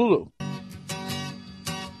ESPN Honolulu.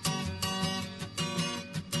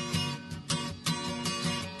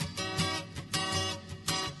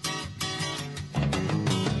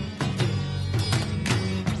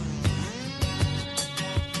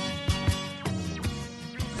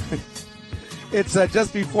 It's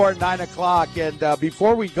just before 9 o'clock, and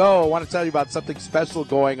before we go, I want to tell you about something special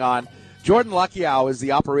going on. Jordan Locquiao is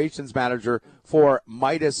the operations manager for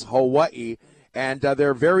Midas Hawaii, and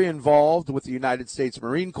they're very involved with the United States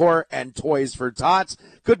Marine Corps and Toys for Tots.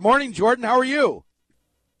 Good morning, Jordan. How are you?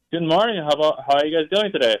 Good morning. How are you guys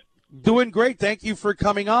doing today? Doing great. Thank you for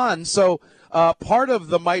coming on. So part of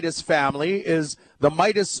the Midas family is the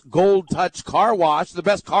Midas Gold Touch Car Wash, the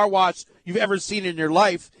best car wash you've ever seen in your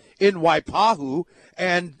life in Waipahu.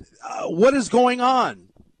 And what is going on?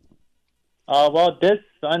 Well, this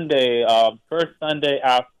Sunday, first Sunday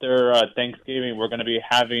after Thanksgiving, we're going to be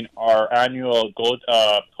having our annual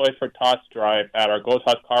Toys for Tots drive at our Gold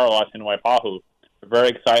Touch Car Wash in Waipahu. We're very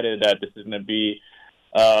excited that this is going to be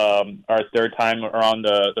our third time around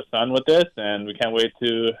the sun with this, and we can't wait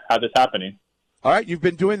to have this happening. All right, you've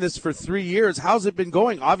been doing this for 3 years. How's it been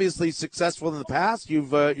going? Obviously successful in the past.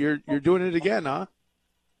 You're doing it again, huh?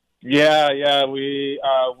 Yeah. We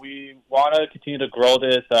want to continue to grow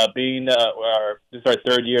this. This is our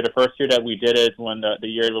third year. The first year that we did it when the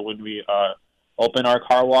year when we opened our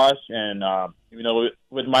car wash, and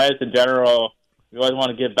with Midas in general, we always want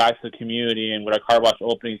to give back to the community. And with our car wash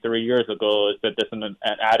opening 3 years ago, is that this is an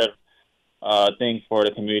added thing for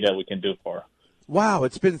the community that we can do for. Wow,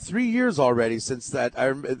 it's been 3 years already since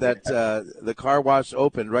the car wash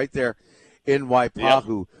opened right there in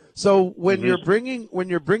Waipahu. Yep. So when you're bringing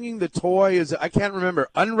the toy, I can't remember,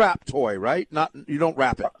 unwrapped toy, right? You don't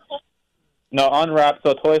wrap it. No, unwrapped.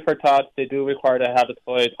 So Toys for Tots, they do require to have the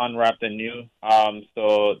toys unwrapped and new.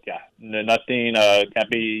 Nothing can't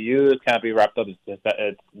be used, can't be wrapped up.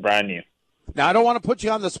 It's brand new. Now I don't want to put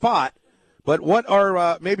you on the spot, but what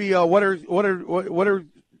are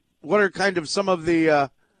what are kind of some of the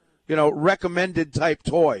recommended type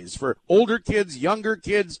toys for older kids, younger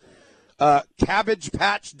kids? Cabbage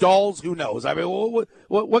Patch dolls, who knows? I mean,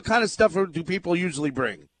 what kind of stuff do people usually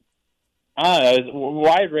bring? It's a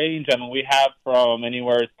wide range. I mean, we have from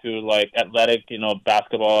anywhere to like athletic,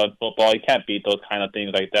 basketball and football. You can't beat those kind of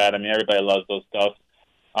things like that. I mean, everybody loves those stuff.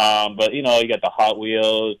 But you got the Hot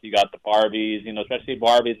Wheels, you got the Barbies. Especially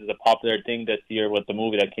Barbies is a popular thing this year with the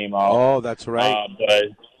movie that came out. Oh, that's right. But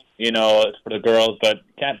it's for the girls. But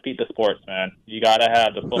can't beat the sports, man. You gotta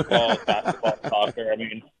have the football, basketball, soccer. I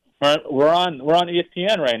mean, we're on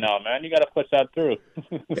ESPN right now, man. You gotta push that through.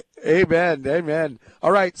 Amen.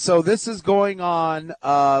 All right, so this is going on.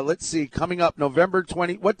 Let's see, coming up November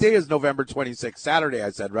 20. What day is November 26th? Saturday,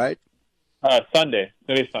 I said, right? Sunday.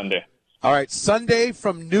 Maybe Sunday. All right, Sunday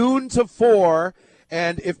from noon to 4.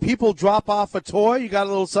 And if people drop off a toy, you got a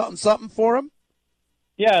little something for them?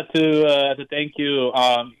 Yeah, to thank you,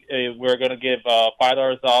 we're going to give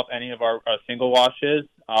 $5 off any of our single washes.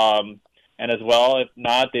 And as well, if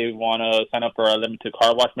not, they want to sign up for a limited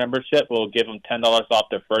car wash membership, we'll give them $10 off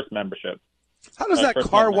their first membership. How does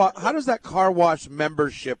that car wash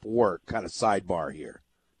membership work? Kind of sidebar here.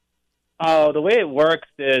 The way it works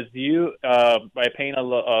is you by paying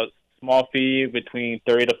a small fee between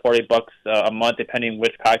 $30 to $40 a month, depending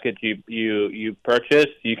which package you purchase,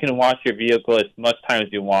 you can wash your vehicle as much time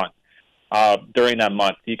as you want during that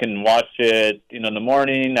month. You can wash it, in the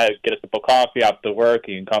morning, get a sip of coffee after work.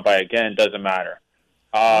 You can come by again. It doesn't matter.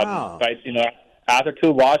 Wow. But after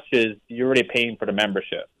 2 washes, you're already paying for the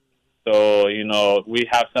membership. So we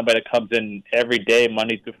have somebody that comes in every day,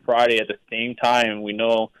 Monday through Friday, at the same time. We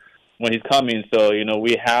know when he's coming. So,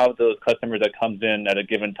 we have those customers that comes in at a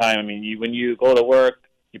given time. I mean, when you go to work,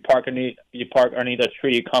 you park underneath a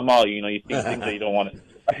tree, you come out, you see things that you don't want to.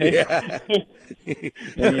 Yeah.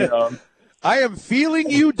 I am feeling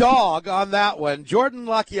you, dog, on that one. Jordan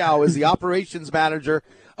Locquiao is the operations manager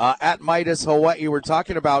at Midas, Hawaii. We're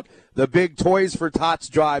talking about the big Toys for Tots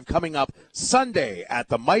drive coming up Sunday at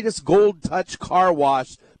the Midas Gold Touch Car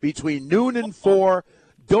Wash between noon and 4.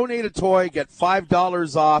 Donate a toy, get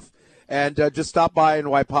 $5 off, and just stop by in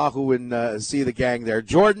Waipahu and see the gang there.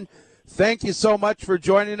 Jordan, thank you so much for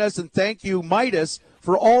joining us, and thank you, Midas,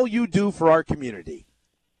 for all you do for our community.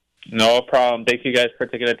 No problem. Thank you guys for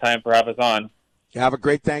taking the time for having us on. Have a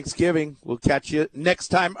great Thanksgiving. We'll catch you next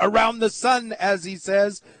time around the sun, as he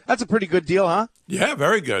says. That's a pretty good deal, huh? Yeah,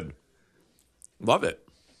 very good. Love it.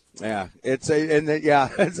 Yeah,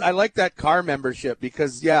 I like that car membership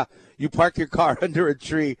because, you park your car under a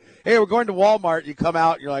tree. Hey, we're going to Walmart. You come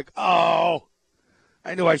out and you're like, oh,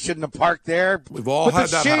 I knew I shouldn't have parked there. We've all had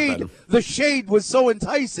that happen. The shade was so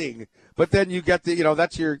enticing. But then you get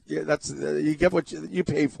you get what you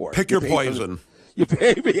pay for. Pick your poison.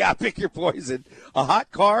 Pick your poison. A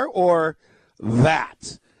hot car or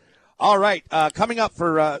that. All right, coming up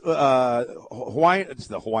for Hawaiian, it's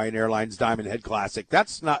the Hawaiian Airlines Diamond Head Classic.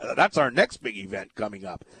 That's our next big event coming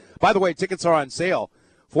up. By the way, tickets are on sale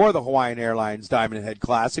for the Hawaiian Airlines Diamond Head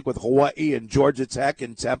Classic with Hawaii and Georgia Tech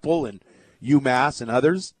and Temple and UMass and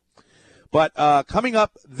others. But coming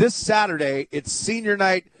up this Saturday, it's senior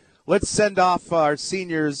night. Let's send off our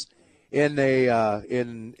seniors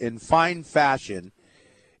in fine fashion.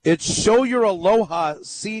 It's Show Your Aloha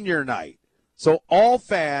Senior Night. So all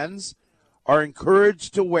fans are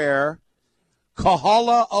encouraged to wear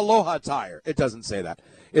Kahala Aloha attire. It doesn't say that.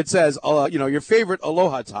 It says, your favorite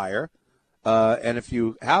Aloha attire. And if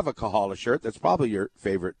you have a Kahala shirt, that's probably your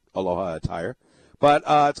favorite Aloha attire. But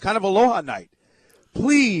it's kind of Aloha night.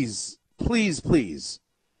 Please, please, please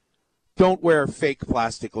don't wear fake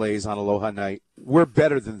plastic leis on Aloha night. We're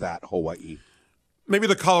better than that, Hawaii. Maybe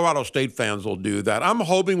the Colorado State fans will do that. I'm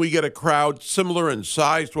hoping we get a crowd similar in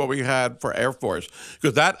size to what we had for Air Force,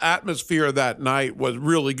 because that atmosphere that night was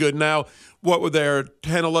really good. Now, what were there,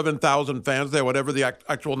 10, 11,000 fans there, whatever the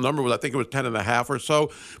actual number was. I think it was 10.5 or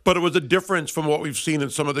so. But it was a difference from what we've seen in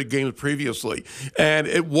some of the games previously. And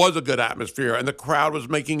it was a good atmosphere, and the crowd was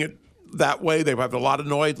making it that way. They have a lot of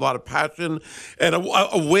noise, a lot of passion, and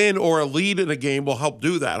a win or a lead in a game will help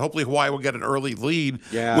do that. Hopefully Hawaii will get an early lead,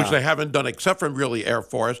 which they haven't done except for really Air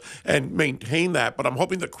Force, and maintain that. But I'm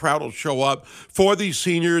hoping the crowd will show up for these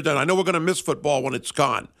seniors, and I know we're going to miss football when it's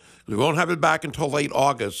gone. We won't have it back until late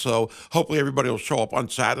August, so hopefully everybody will show up on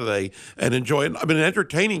Saturday and enjoy it. I mean, an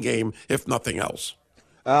entertaining game, if nothing else.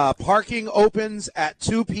 Parking opens at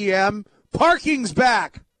 2 p.m. Parking's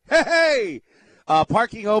back! Hey!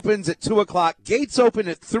 Parking opens at 2 o'clock. Gates open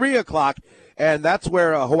at 3 o'clock. And that's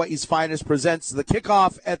where Hawaii's Finest presents the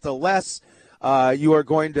kickoff at the Les. You are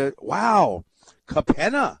going to,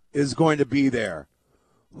 Kapena is going to be there.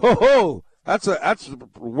 Ho-ho! That's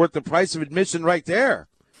worth the price of admission right there.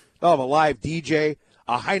 They'll have a live DJ,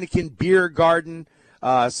 a Heineken beer garden,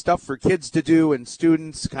 stuff for kids to do and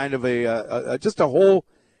students, kind of just a whole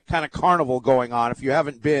kind of carnival going on. If you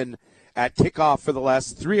haven't been at kickoff for the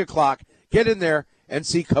last 3 o'clock. Get in there and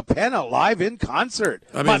see Capenna live in concert.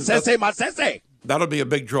 I mean, Masese. That'll be a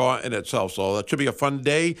big draw in itself, so that should be a fun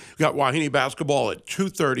day. We got Wahine basketball at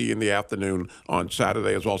 2:30 in the afternoon on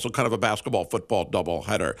Saturday as well, so kind of a basketball-football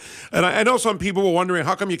doubleheader. And I know some people were wondering,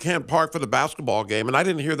 how come you can't park for the basketball game? And I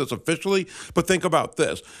didn't hear this officially, but think about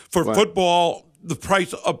this. For football, the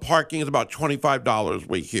price of parking is about $25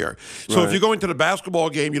 we hear. So if you're going to the basketball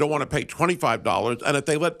game, you don't want to pay $25. And if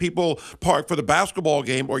they let people park for the basketball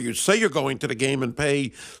game, or you say you're going to the game and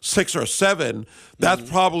pay $6 or $7, that's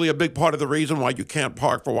probably a big part of the reason why you can't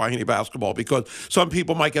park for Wahine basketball, because some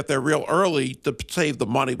people might get there real early to save the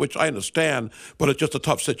money, which I understand, but it's just a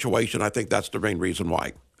tough situation. I think that's the main reason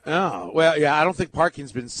why. Oh, well, yeah, I don't think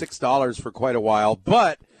parking's been $6 for quite a while,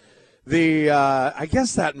 but I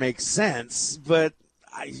guess that makes sense, but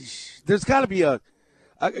there's got to be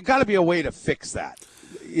a way to fix that.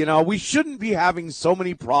 You know, we shouldn't be having so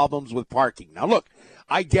many problems with parking. Now, look,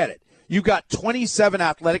 I get it. You got 27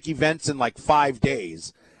 athletic events in like 5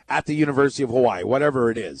 days at the University of Hawaii, whatever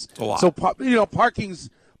it is. A lot. So, parking's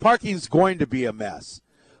going to be a mess.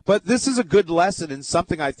 But this is a good lesson, and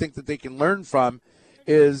something I think that they can learn from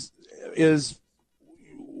is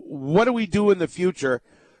what do we do in the future?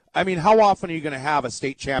 I mean, how often are you going to have a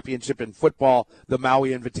state championship in football, the Maui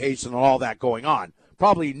Invitational, and all that going on?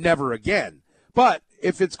 Probably never again. But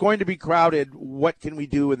if it's going to be crowded, what can we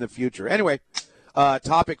do in the future? Anyway,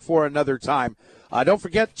 topic for another time. Don't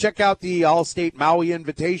forget, check out the All-State Maui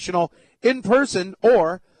Invitational in person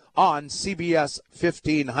or on CBS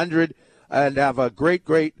 1500, and have a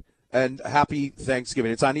great and happy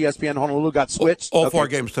Thanksgiving. It's on ESPN Honolulu. Got switched. All 4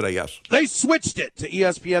 games today, yes. They switched it to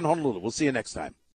ESPN Honolulu. We'll see you next time.